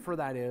reason for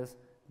that is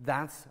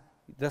that's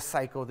the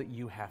cycle that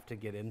you have to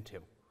get into,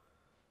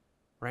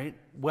 right?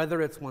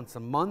 Whether it's once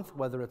a month,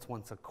 whether it's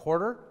once a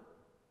quarter,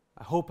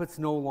 I hope it's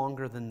no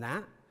longer than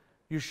that,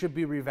 you should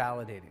be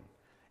revalidating.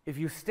 If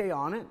you stay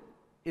on it,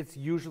 it's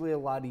usually a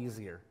lot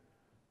easier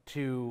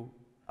to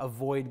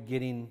avoid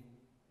getting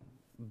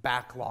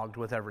backlogged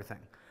with everything.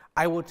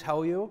 I will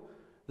tell you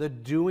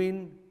that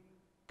doing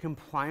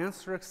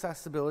compliance or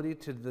accessibility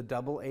to the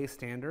AA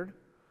standard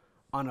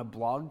on a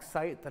blog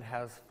site that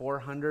has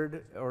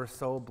 400 or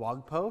so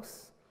blog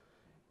posts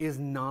is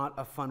not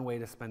a fun way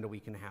to spend a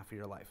week and a half of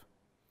your life.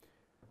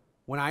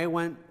 When I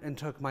went and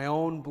took my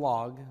own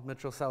blog,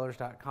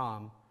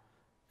 mitchelsellers.com,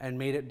 and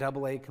made it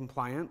AA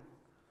compliant,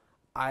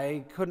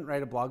 I couldn't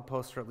write a blog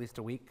post for at least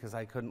a week because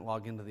I couldn't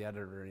log into the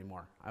editor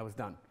anymore. I was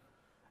done.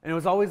 And it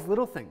was always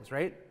little things,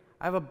 right?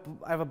 I have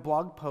a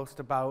blog post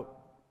about,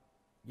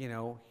 you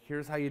know,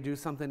 here's how you do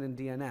something in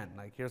DNN.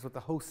 Like, here's what the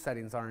host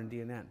settings are in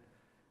DNN.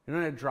 You know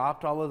when I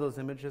dropped all of those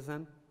images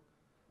in?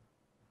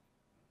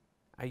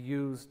 I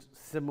used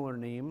similar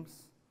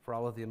names for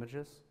all of the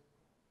images.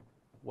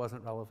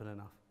 Wasn't relevant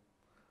enough.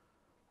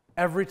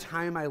 Every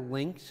time I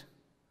linked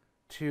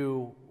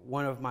to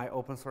one of my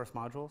open source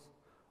modules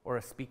or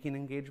a speaking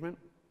engagement,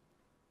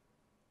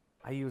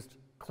 I used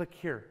click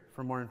here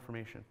for more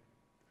information.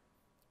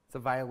 It's a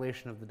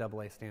violation of the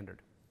AA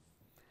standard.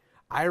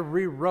 I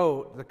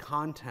rewrote the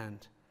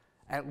content,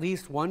 at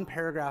least one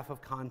paragraph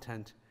of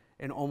content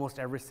in almost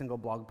every single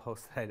blog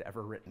post that I'd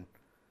ever written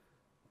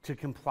to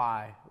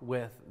comply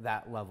with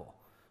that level,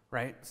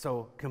 right?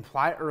 So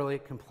comply early,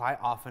 comply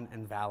often,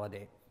 and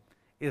validate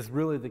is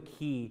really the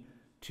key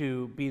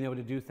to being able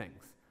to do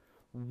things.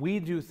 We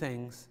do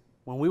things,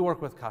 when we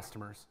work with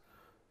customers,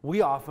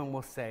 we often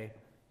will say,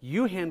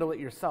 you handle it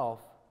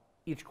yourself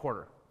each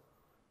quarter.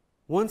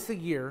 Once a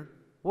year,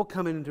 we'll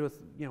come in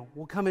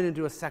and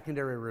do a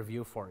secondary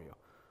review for you.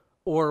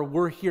 Or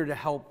we're here to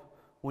help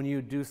when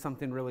you do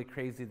something really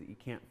crazy that you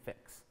can't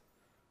fix,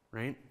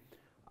 right?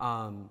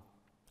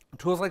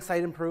 Tools like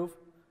Site Improve,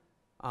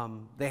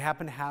 they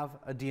happen to have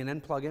a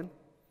DNN plugin.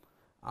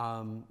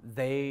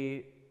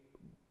 They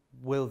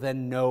will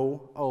then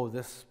know, oh,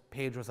 this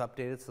page was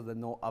updated, so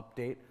then they'll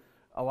update.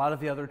 A lot of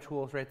the other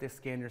tools, right, they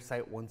scan your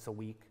site once a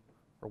week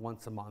or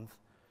once a month.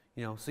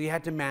 You know, so you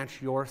had to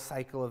match your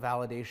cycle of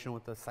validation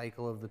with the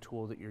cycle of the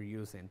tool that you're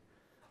using.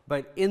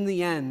 But in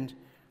the end,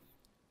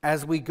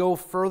 as we go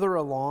further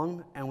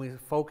along and we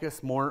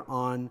focus more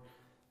on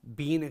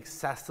being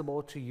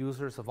accessible to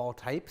users of all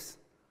types,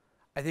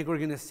 I think we're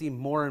going to see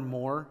more and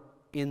more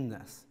in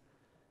this.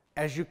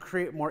 As you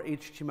create more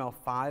HTML5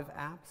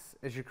 apps,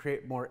 as you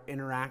create more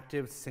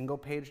interactive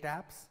single-paged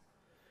apps,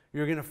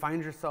 you're going to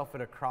find yourself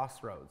at a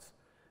crossroads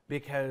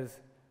because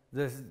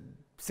the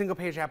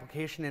single-page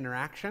application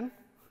interaction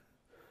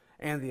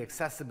and the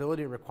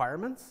accessibility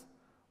requirements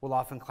will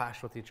often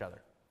clash with each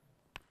other.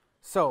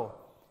 So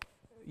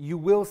you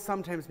will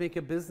sometimes make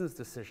a business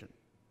decision,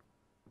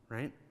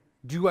 right?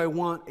 Do I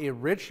want a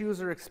rich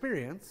user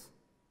experience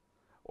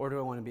or do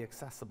I want to be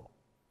accessible?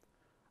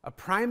 A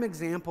prime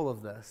example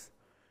of this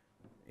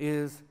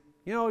is,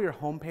 you know, your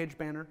homepage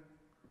banner.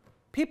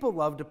 People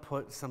love to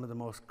put some of the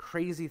most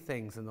crazy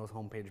things in those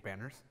homepage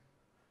banners.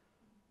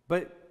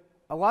 But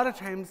a lot of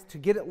times, to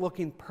get it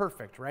looking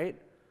perfect, right,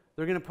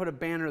 they're going to put a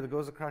banner that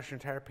goes across your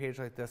entire page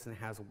like this and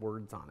has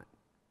words on it.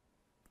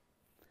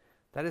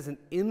 That is an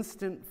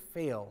instant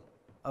fail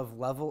of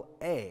level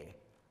A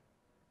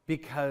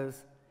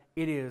because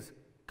it is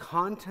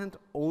content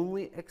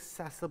only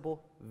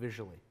accessible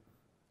visually.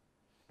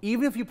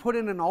 Even if you put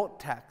in an alt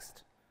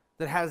text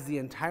that has the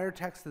entire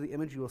text of the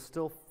image, you will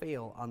still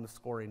fail on the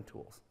scoring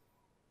tools.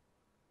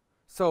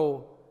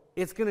 So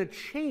it's going to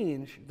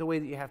change the way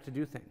that you have to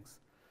do things.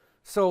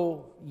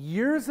 So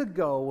years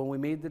ago, when we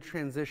made the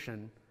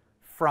transition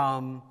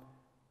from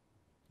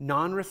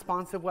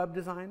non-responsive web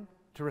design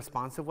to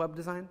responsive web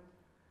design,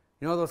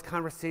 you know those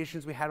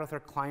conversations we had with our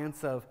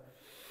clients of,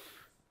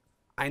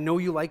 I know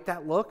you like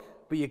that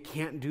look, but you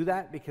can't do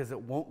that because it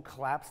won't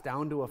collapse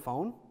down to a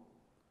phone?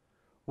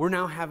 We're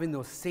now having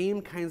those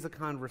same kinds of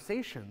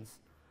conversations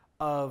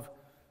of,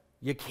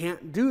 you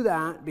can't do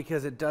that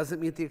because it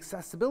doesn't meet the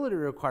accessibility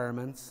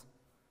requirements,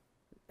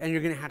 and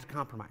you're going to have to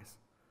compromise.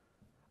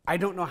 I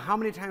don't know how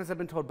many times I've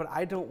been told, but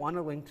I don't want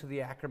to link to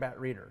the Acrobat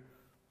Reader.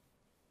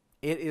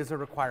 It is a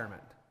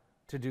requirement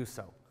to do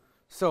so.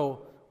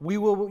 So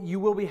you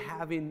will be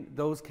having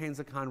those kinds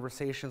of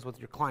conversations with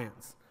your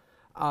clients.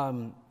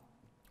 From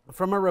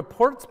a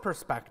reports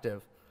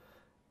perspective,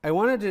 I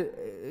wanted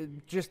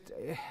to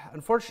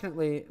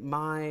unfortunately,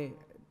 my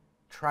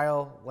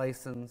trial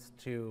license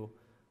to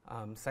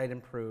Site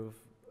Improve,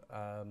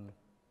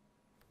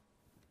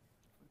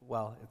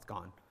 well, it's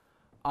gone.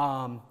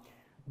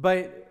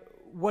 But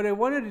what I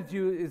wanted to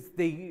do is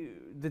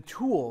the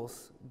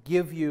tools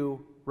give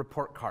you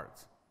report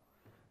cards.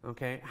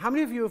 Okay, how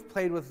many of you have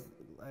played with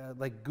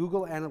like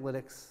Google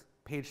Analytics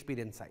PageSpeed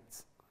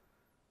Insights?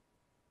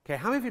 Okay,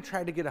 how many of you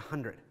tried to get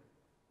 100?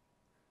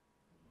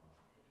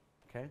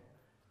 Okay,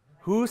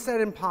 who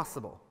said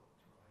impossible?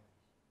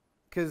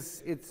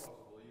 Because it's Possible.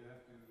 You have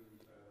to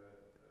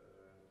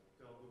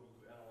tell Google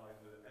to analyze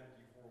the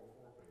empty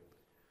 404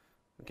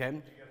 page. okay,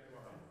 To get to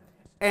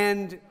 100.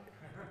 and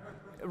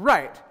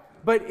right,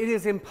 but it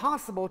is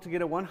impossible to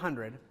get a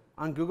 100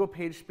 on Google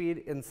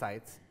PageSpeed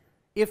Insights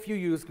if you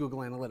use Google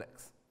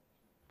Analytics.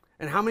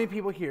 And how many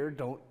people here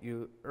don't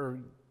use or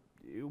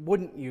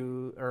wouldn't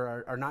use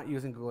or are not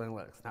using Google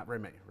Analytics? Not very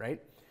many,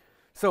 right?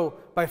 So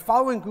by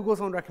following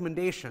Google's own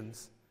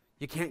recommendations,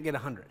 you can't get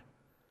 100.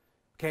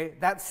 Okay,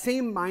 that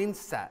same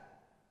mindset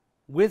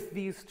with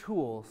these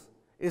tools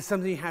is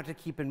something you have to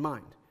keep in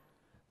mind.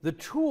 The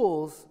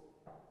tools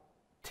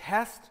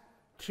test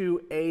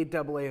to A,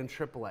 AA, and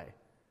AAA,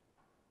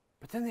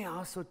 but then they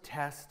also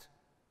test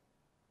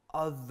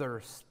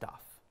other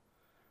stuff,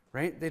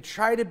 right? They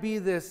try to be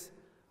this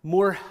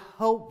more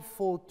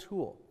helpful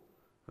tool,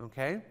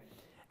 okay?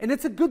 And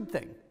it's a good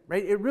thing,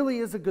 right? It really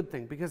is a good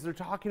thing because they're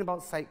talking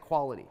about site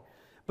quality.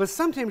 But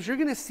sometimes you're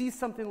going to see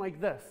something like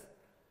this,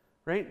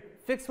 right?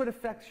 Fix what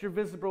affects your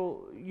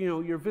visible,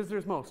 your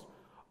visitors most.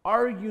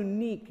 Our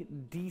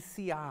unique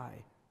DCI. I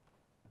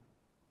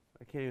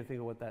can't even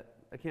think of what that,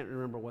 I can't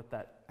remember what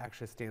that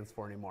actually stands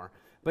for anymore.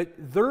 But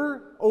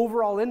their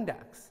overall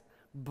index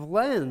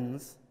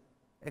blends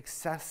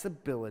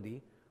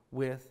accessibility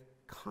with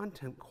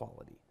content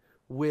quality,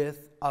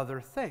 with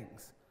other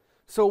things.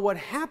 So what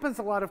happens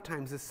a lot of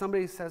times is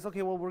somebody says,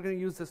 okay, well, we're going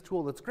to use this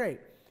tool, that's great.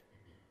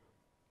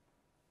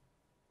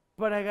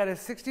 But I got a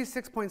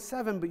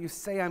 66.7, but you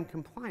say I'm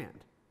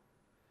compliant.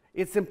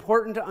 It's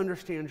important to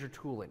understand your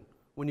tooling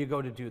when you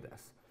go to do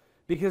this.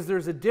 Because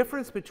there's a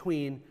difference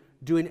between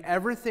doing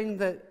everything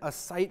that a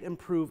Site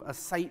Improve, a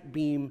Site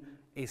Beam,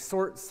 a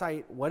Sort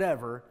Site,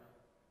 whatever,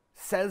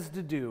 says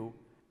to do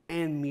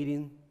and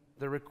meeting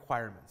the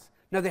requirements.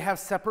 Now, they have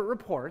separate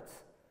reports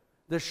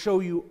that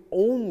show you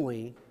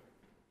only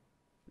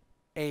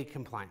A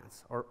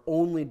compliance or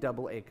only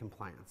AA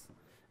compliance.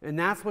 And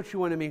that's what you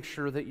want to make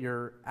sure that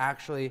you're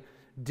actually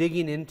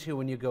digging into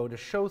when you go to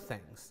show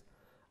things.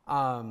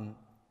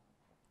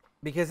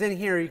 Because in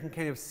here you can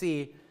kind of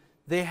see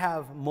they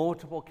have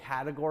multiple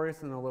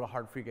categories, and a little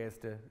hard for you guys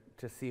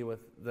to see with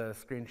the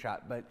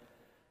screenshot, but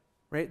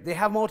right, they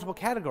have multiple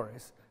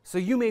categories. So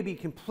you may be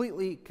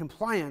completely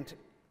compliant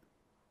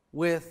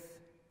with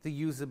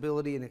the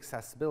usability and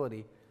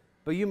accessibility,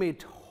 but you may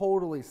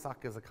totally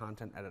suck as a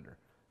content editor.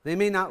 They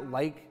may not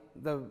like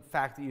the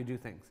fact that you do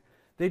things.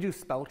 They do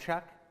spell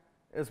check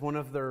as one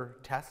of their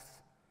tests.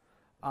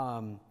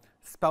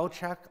 Spell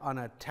check on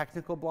a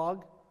technical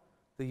blog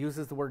that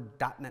uses the word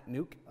 .NET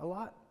Nuke a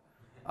lot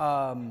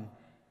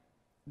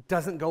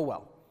doesn't go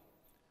well.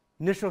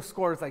 Initial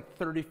score is like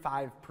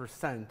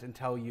 35%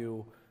 until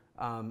you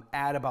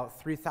add about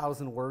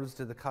 3,000 words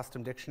to the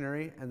custom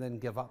dictionary and then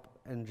give up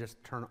and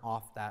just turn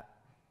off that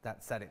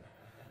setting.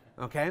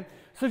 Okay?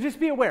 So just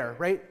be aware,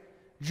 right?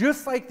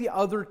 Just like the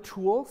other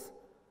tools,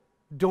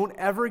 don't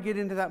ever get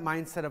into that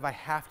mindset of I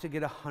have to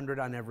get 100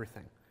 on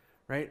everything,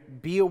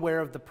 right? Be aware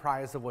of the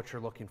prize of what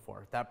you're looking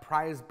for. That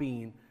prize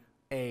being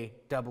a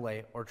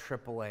AA or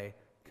AAA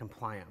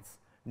compliance,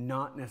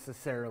 not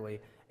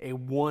necessarily a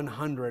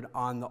 100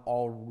 on the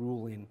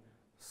all-ruling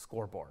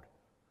scoreboard.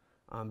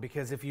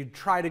 Because if you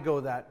try to go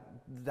that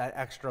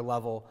extra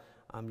level,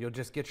 you'll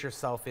just get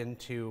yourself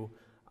into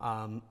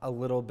a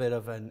little bit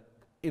of an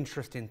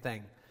interesting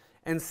thing.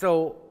 And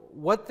so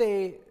what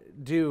they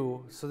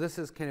do, so this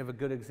is kind of a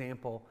good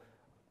example.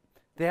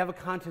 They have a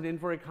content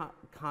inventory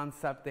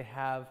concept. They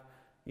have,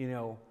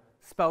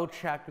 spell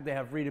check. They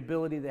have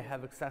readability. They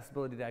have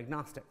accessibility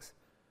diagnostics.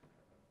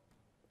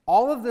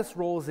 All of this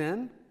rolls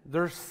in.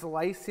 They're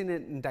slicing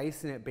it and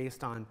dicing it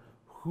based on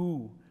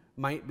who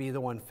might be the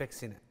one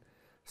fixing it.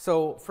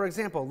 So, for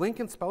example,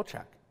 link and spell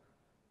check.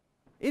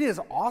 It is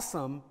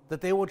awesome that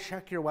they will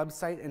check your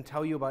website and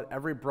tell you about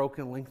every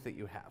broken link that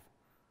you have.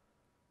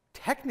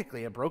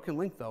 Technically, a broken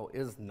link, though,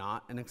 is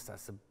not an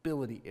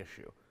accessibility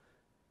issue.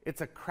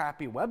 It's a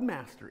crappy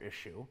webmaster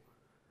issue,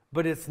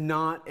 but it's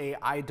not a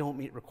I don't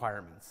meet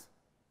requirements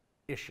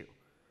issue.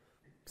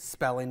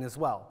 Spelling as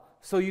well.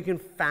 So you can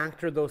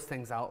factor those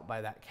things out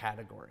by that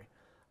category.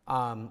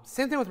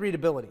 Same thing with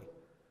readability.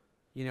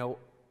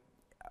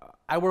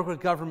 I work with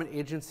government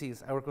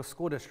agencies. I work with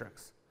school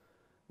districts.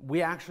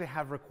 We actually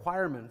have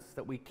requirements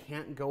that we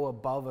can't go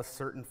above a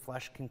certain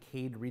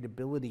Flesch-Kincaid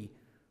readability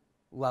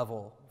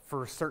level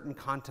for certain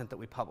content that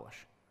we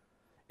publish.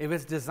 If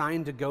it's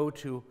designed to go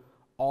to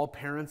all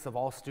parents of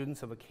all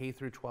students of a K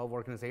through 12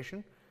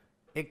 organization,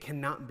 it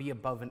cannot be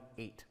above an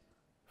 8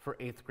 for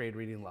 8th grade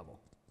reading level.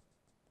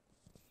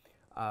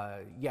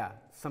 yeah,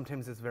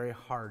 sometimes it's very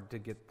hard to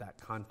get that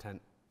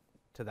content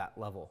to that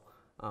level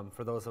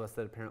for those of us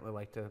that apparently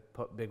like to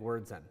put big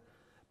words in.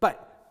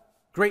 But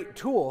great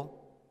tool,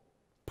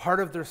 part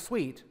of their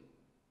suite,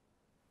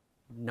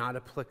 not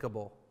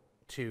applicable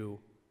to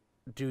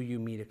do you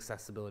meet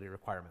accessibility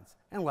requirements,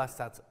 unless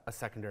that's a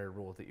secondary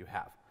rule that you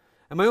have.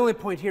 And my only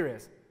point here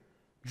is,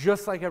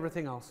 just like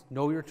everything else,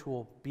 know your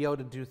tool, be able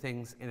to do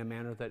things in a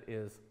manner that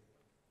is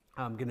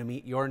going to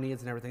meet your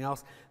needs and everything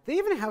else. They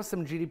even have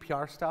some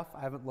GDPR stuff.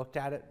 I haven't looked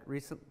at it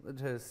recently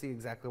to see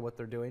exactly what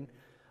they're doing.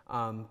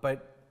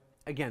 But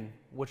again,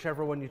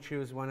 whichever one you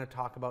choose, you want to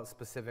talk about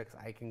specifics,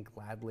 I can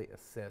gladly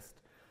assist.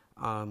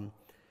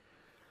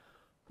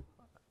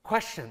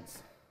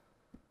 Questions?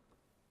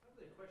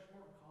 Probably a question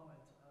more of a comment.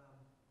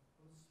 I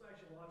was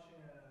actually watching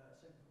a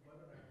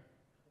webinar a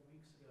couple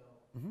weeks ago,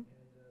 and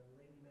the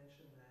lady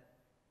mentioned that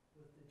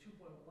with the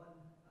 2.1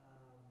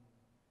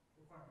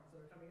 requirements that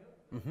are coming out,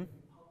 they're going to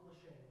be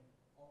publishing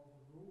all of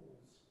the rules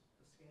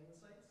to scan the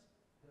sites,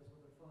 because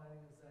what they're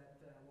finding is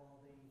that while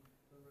the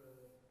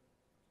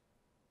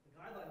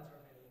guidelines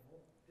are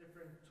available,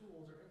 different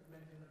tools are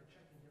implementing that are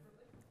checking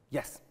differently.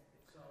 Yes.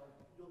 So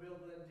you'll be able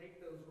to then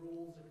take those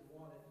rules if you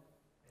wanted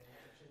and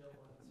actually they'll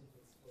want to see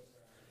what's there.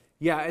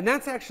 Yeah, and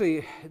that's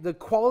actually the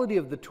quality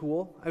of the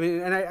tool. I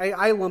mean, and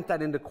I lump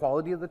that into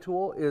quality of the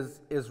tool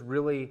is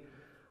really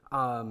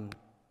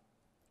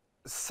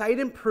site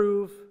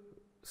improve,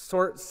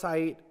 sort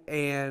site,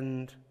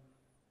 and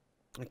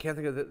I can't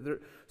think of the.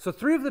 So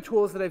 3 of the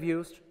tools that I've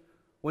used,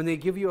 when they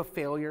give you a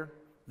failure,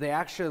 they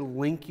actually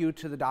link you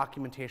to the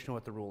documentation of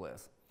what the rule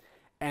is.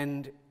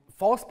 And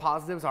false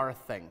positives are a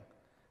thing,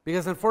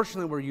 because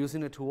unfortunately we're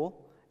using a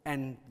tool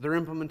and their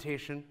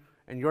implementation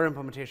and your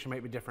implementation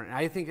might be different. And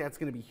I think that's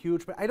going to be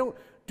huge, but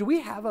do we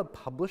have a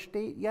publish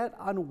date yet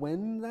on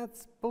when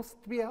that's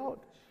supposed to be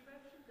out? She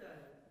mentioned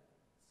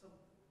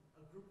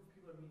a group of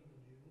people are meeting in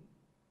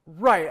June.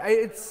 Right. I don't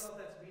know if that's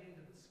meeting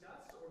to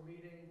discuss or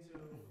meeting to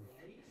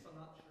release, I'm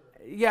not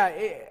sure. Yeah,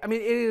 I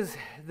mean, it is,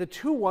 the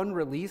 2.1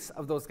 release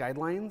of those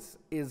guidelines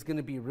is going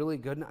to be really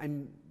good.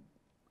 And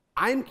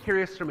I'm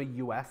curious from a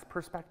US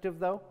perspective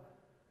though,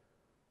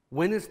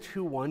 when is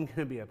 2.1 going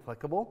to be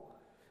applicable?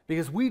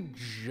 Because we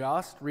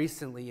just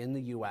recently in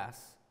the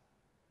US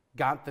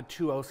got the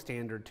 2.0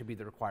 standard to be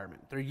the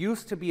requirement. There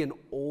used to be an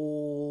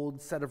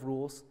old set of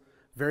rules,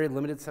 very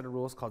limited set of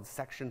rules called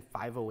Section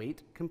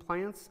 508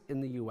 compliance in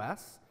the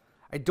US.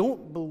 I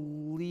don't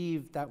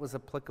believe that was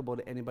applicable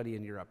to anybody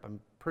in Europe. I'm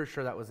pretty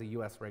sure that was a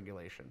US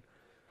regulation.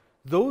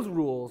 Those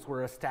rules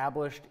were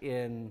established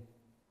in,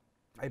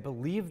 I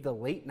believe, the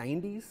late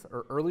 90s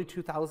or early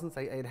 2000s.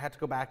 I'd have to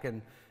go back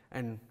and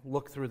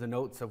look through the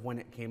notes of when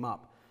it came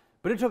up.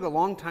 But it took a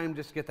long time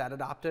just to get that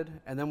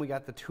adopted, and then we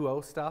got the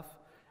 2.0 stuff,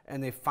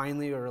 and they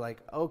finally were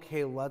like,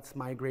 okay, let's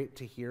migrate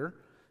to here.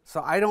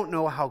 So I don't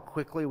know how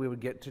quickly we would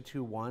get to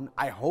 2.1.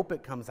 I hope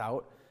it comes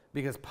out,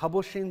 because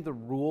publishing the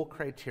rule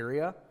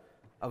criteria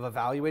of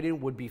evaluating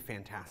would be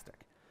fantastic.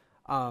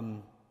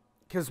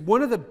 Because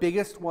one of the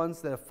biggest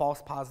ones that a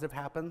false positive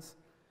happens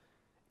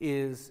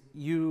is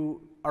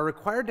you are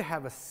required to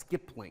have a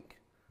skip link.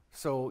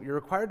 So you're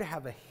required to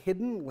have a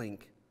hidden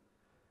link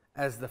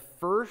as the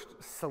first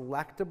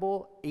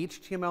selectable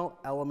HTML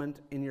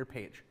element in your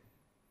page.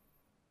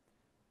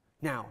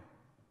 Now,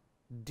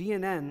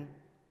 DNN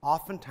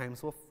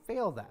oftentimes will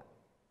fail that.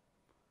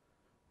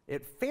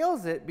 It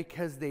fails it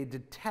because they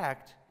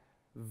detect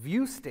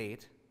view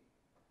state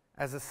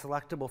as a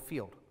selectable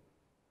field.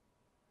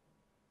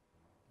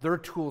 Their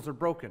tools are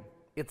broken.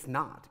 It's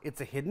not.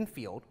 It's a hidden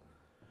field.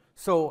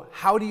 So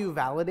how do you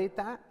validate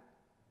that?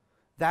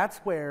 That's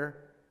where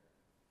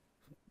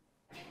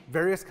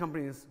various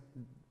companies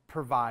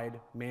provide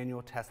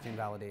manual testing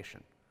validation.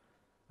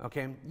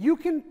 Okay? You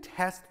can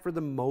test for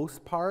the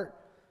most part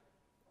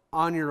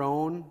on your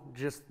own.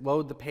 Just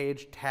load the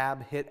page,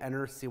 tab, hit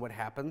enter, see what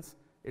happens.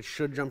 It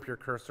should jump your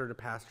cursor to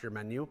past your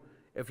menu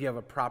if you have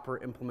a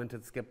proper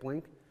implemented skip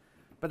link.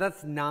 But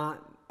that's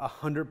not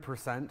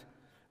 100%.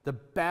 The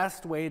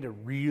best way to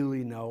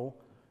really know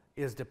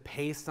is to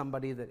pay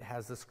somebody that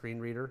has a screen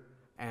reader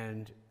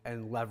and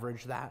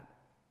leverage that.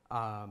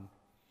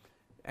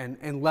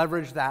 And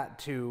leverage that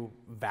to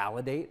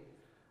validate.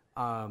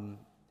 And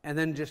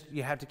then just,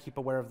 you have to keep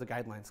aware of the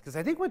guidelines. Because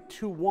I think with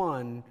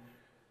 2.1,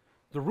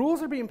 the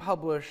rules are being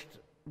published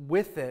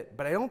with it,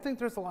 but I don't think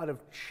there's a lot of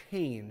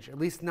change, at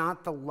least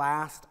not the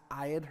last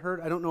I had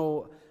heard. I don't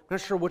know, I'm not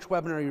sure which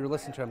webinar you were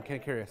listening to, I'm kind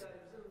of curious. I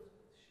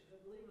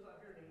believe it was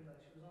her name,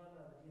 she was on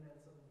the DNN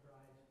Southern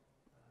Pride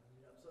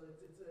meetup, so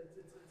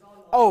it's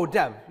on. Oh,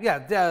 Deb, yeah,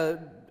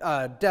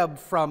 Deb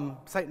from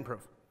Site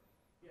Improve.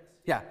 Yes.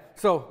 Yeah,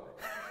 so.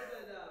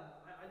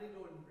 I didn't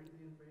go and read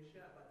the information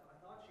yet, but I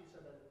thought she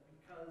said that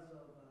because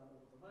of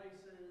mobile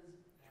devices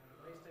and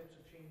device types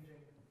are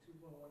changing,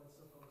 2.1 is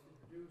supposed to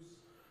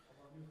introduce a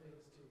lot of new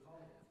things to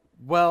accommodate.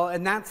 Well,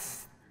 and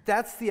that's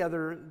the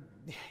other,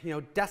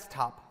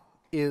 desktop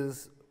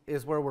is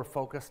where we're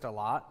focused a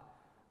lot.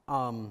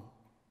 Any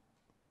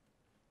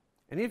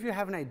of you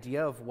have an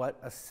idea of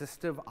what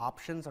assistive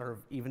options are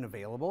even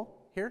available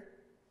here?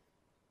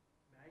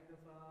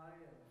 Magnify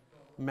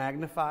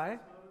Magnify.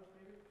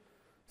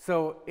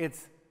 So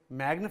it's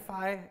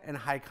magnify and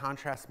high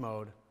contrast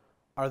mode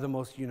are the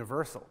most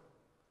universal.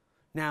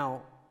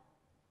 Now,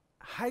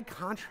 high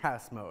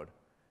contrast mode,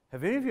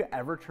 have any of you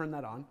ever turned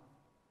that on?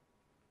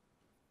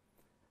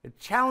 I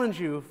challenge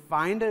you,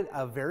 find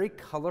a very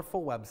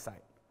colorful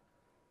website,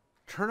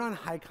 turn on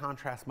high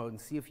contrast mode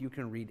and see if you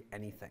can read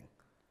anything.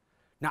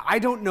 Now, I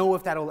don't know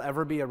if that'll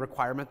ever be a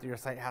requirement that your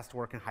site has to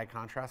work in high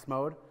contrast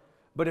mode,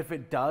 but if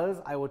it does,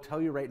 I will tell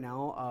you right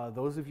now,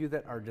 those of you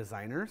that are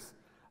designers,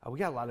 we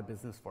got a lot of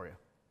business for you,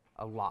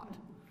 a lot.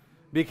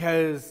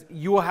 Because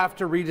you will have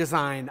to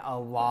redesign a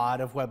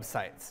lot of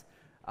websites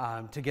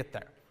to get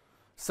there.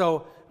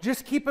 So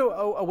just keep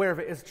aware of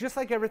it. It's just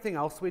like everything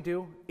else we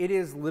do. It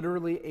is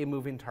literally a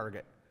moving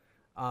target.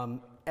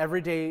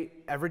 Every day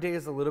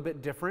is a little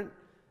bit different,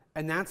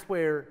 and that's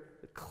where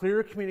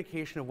clear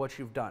communication of what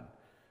you've done.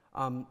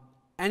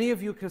 Any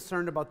of you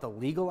concerned about the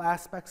legal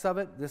aspects of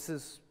it? This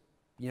is,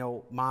 you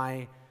know,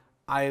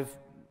 I've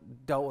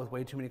dealt with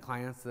way too many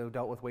clients that have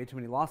dealt with way too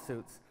many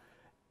lawsuits.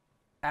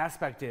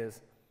 Aspect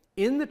is,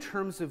 in the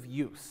terms of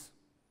use,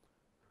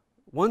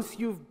 once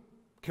you've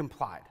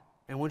complied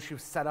and once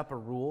you've set up a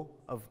rule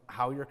of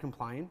how you're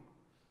complying,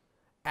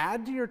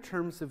 add to your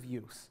terms of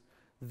use.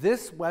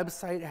 This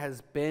website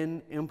has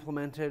been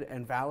implemented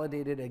and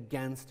validated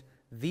against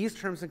these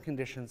terms and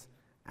conditions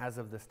as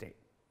of this date.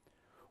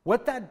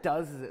 What that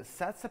does is it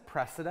sets a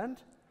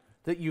precedent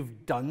that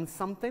you've done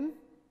something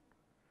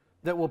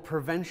that will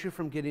prevent you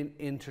from getting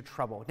into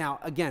trouble. Now,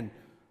 again,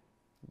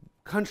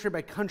 country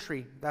by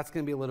country, that's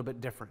going to be a little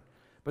bit different.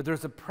 But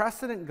there's a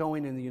precedent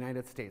going in the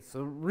United States. So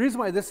the reason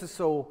why this is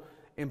so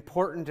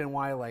important and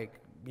why, like,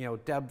 you know,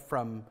 Deb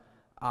from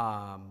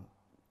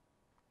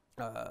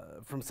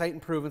Site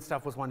Improve and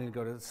stuff was wanting to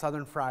go to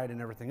Southern Fried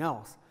and everything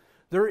else.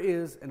 There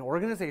is an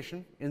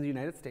organization in the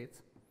United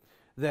States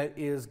that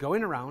is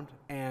going around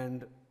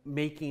and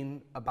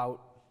making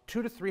about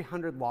 200 to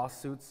 300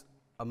 lawsuits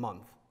a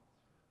month,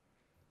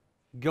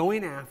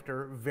 going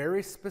after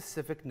very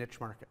specific niche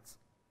markets.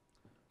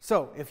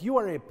 So if you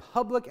are a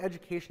public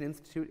education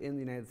institute in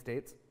the United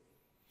States,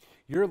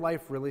 your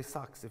life really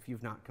sucks if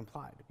you've not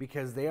complied,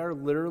 because they are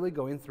literally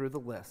going through the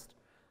list.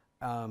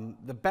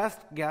 The best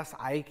guess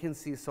I can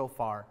see so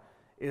far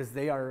is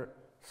they are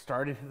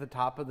starting at the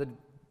top of the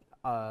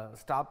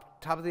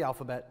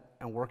alphabet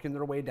and working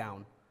their way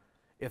down.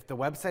 If the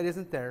website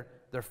isn't there,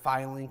 they're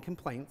filing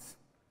complaints.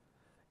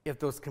 If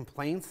those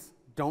complaints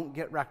don't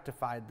get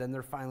rectified, then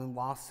they're filing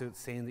lawsuits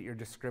saying that you're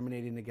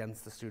discriminating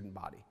against the student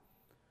body.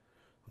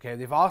 Okay,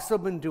 they've also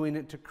been doing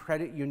it to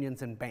credit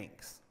unions and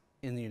banks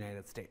in the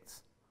United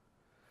States.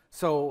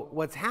 So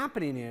what's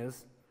happening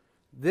is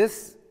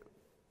this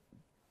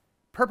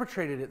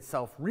perpetrated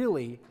itself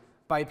really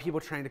by people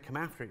trying to come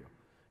after you.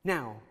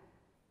 Now,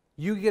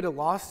 you get a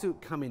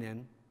lawsuit coming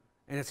in,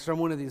 and it's from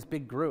one of these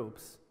big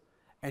groups,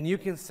 and you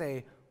can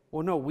say,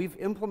 well, no, we've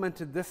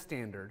implemented this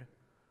standard.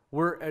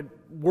 We're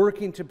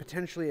working to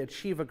potentially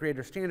achieve a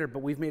greater standard, but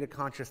we've made a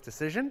conscious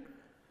decision.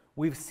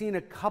 We've seen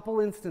a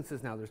couple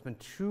instances now. There's been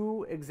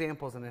 2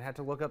 examples, and I had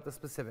to look up the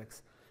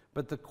specifics,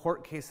 but the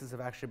court cases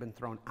have actually been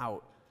thrown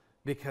out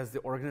because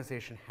the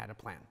organization had a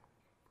plan.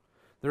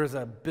 There is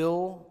a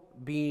bill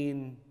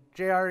being,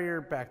 JR,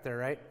 you're back there,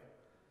 right?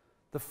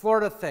 The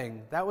Florida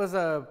thing, that was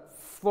a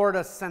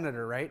Florida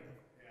senator, right?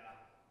 Yeah.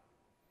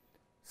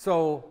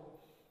 So,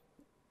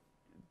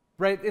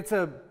 right,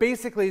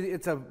 basically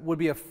would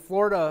be a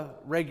Florida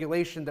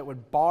regulation that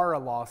would bar a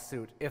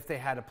lawsuit if they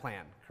had a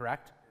plan,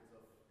 correct?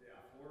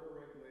 Florida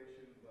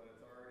regulation, but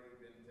it's already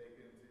been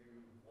taken to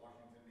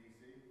Washington,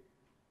 D.C.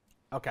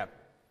 Okay.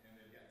 And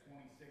they've got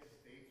 26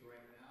 states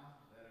right now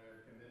that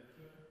are committed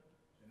to it.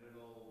 And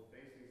it'll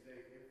basically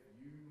say if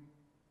you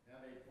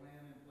have a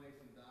plan in place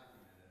and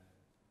documented,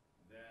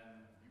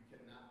 then you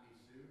cannot be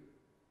sued.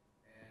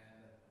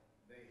 And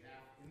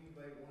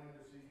anybody wanting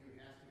to sue you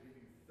has to give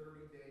you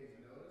 30 days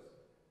notice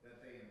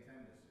that they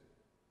intend to sue.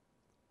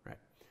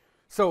 Right.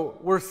 So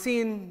we're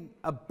seeing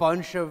a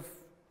bunch of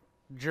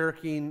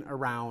jerking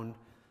around,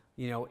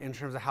 you know, in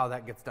terms of how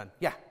that gets done.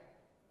 Yeah.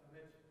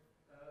 Mitch,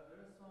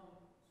 there is some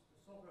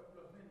software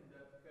plugin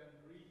that can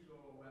read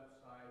your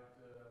website.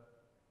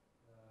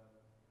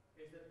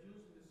 Is that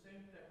using the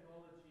same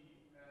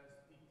technology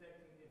as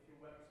detecting if your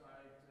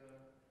website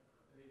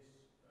is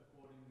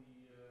according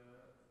the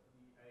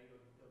A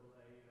or the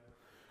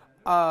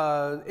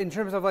AA? In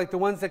terms of like the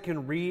ones that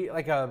can read,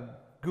 like a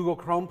Google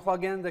Chrome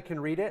plugin that can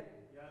read it.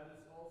 Yeah,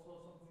 there's also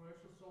some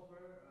commercial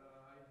software.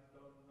 I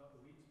don't know,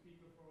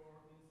 ReadSpeaker,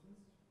 for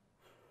instance.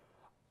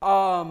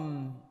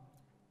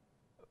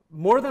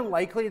 More than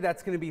likely,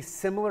 that's going to be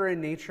similar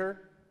in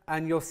nature,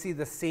 and you'll see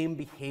the same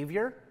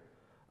behavior.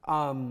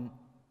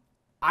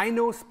 I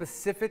know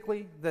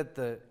specifically that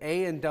the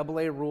A and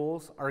AA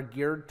rules are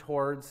geared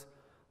towards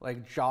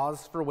like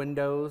JAWS for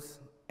Windows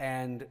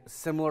and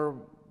similar,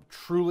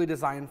 truly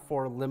designed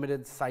for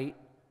limited site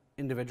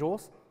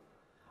individuals.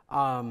 We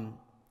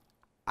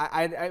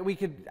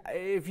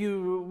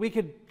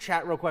could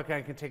chat real quick and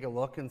I can take a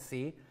look and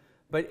see.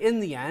 But in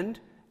the end,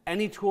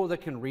 any tool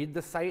that can read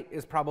the site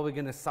is probably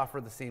going to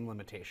suffer the same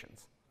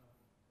limitations.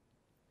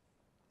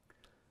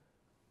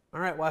 All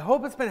right, well, I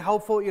hope it's been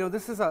helpful. You know,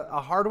 this is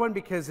a hard one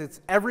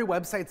because every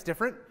website's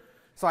different.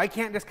 So I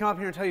can't just come up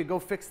here and tell you, go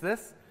fix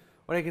this.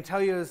 What I can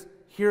tell you is,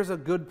 here's a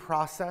good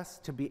process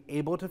to be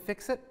able to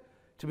fix it,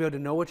 to be able to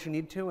know what you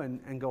need to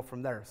and go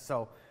from there.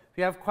 So if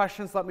you have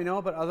questions, let me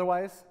know. But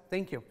otherwise,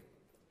 thank you.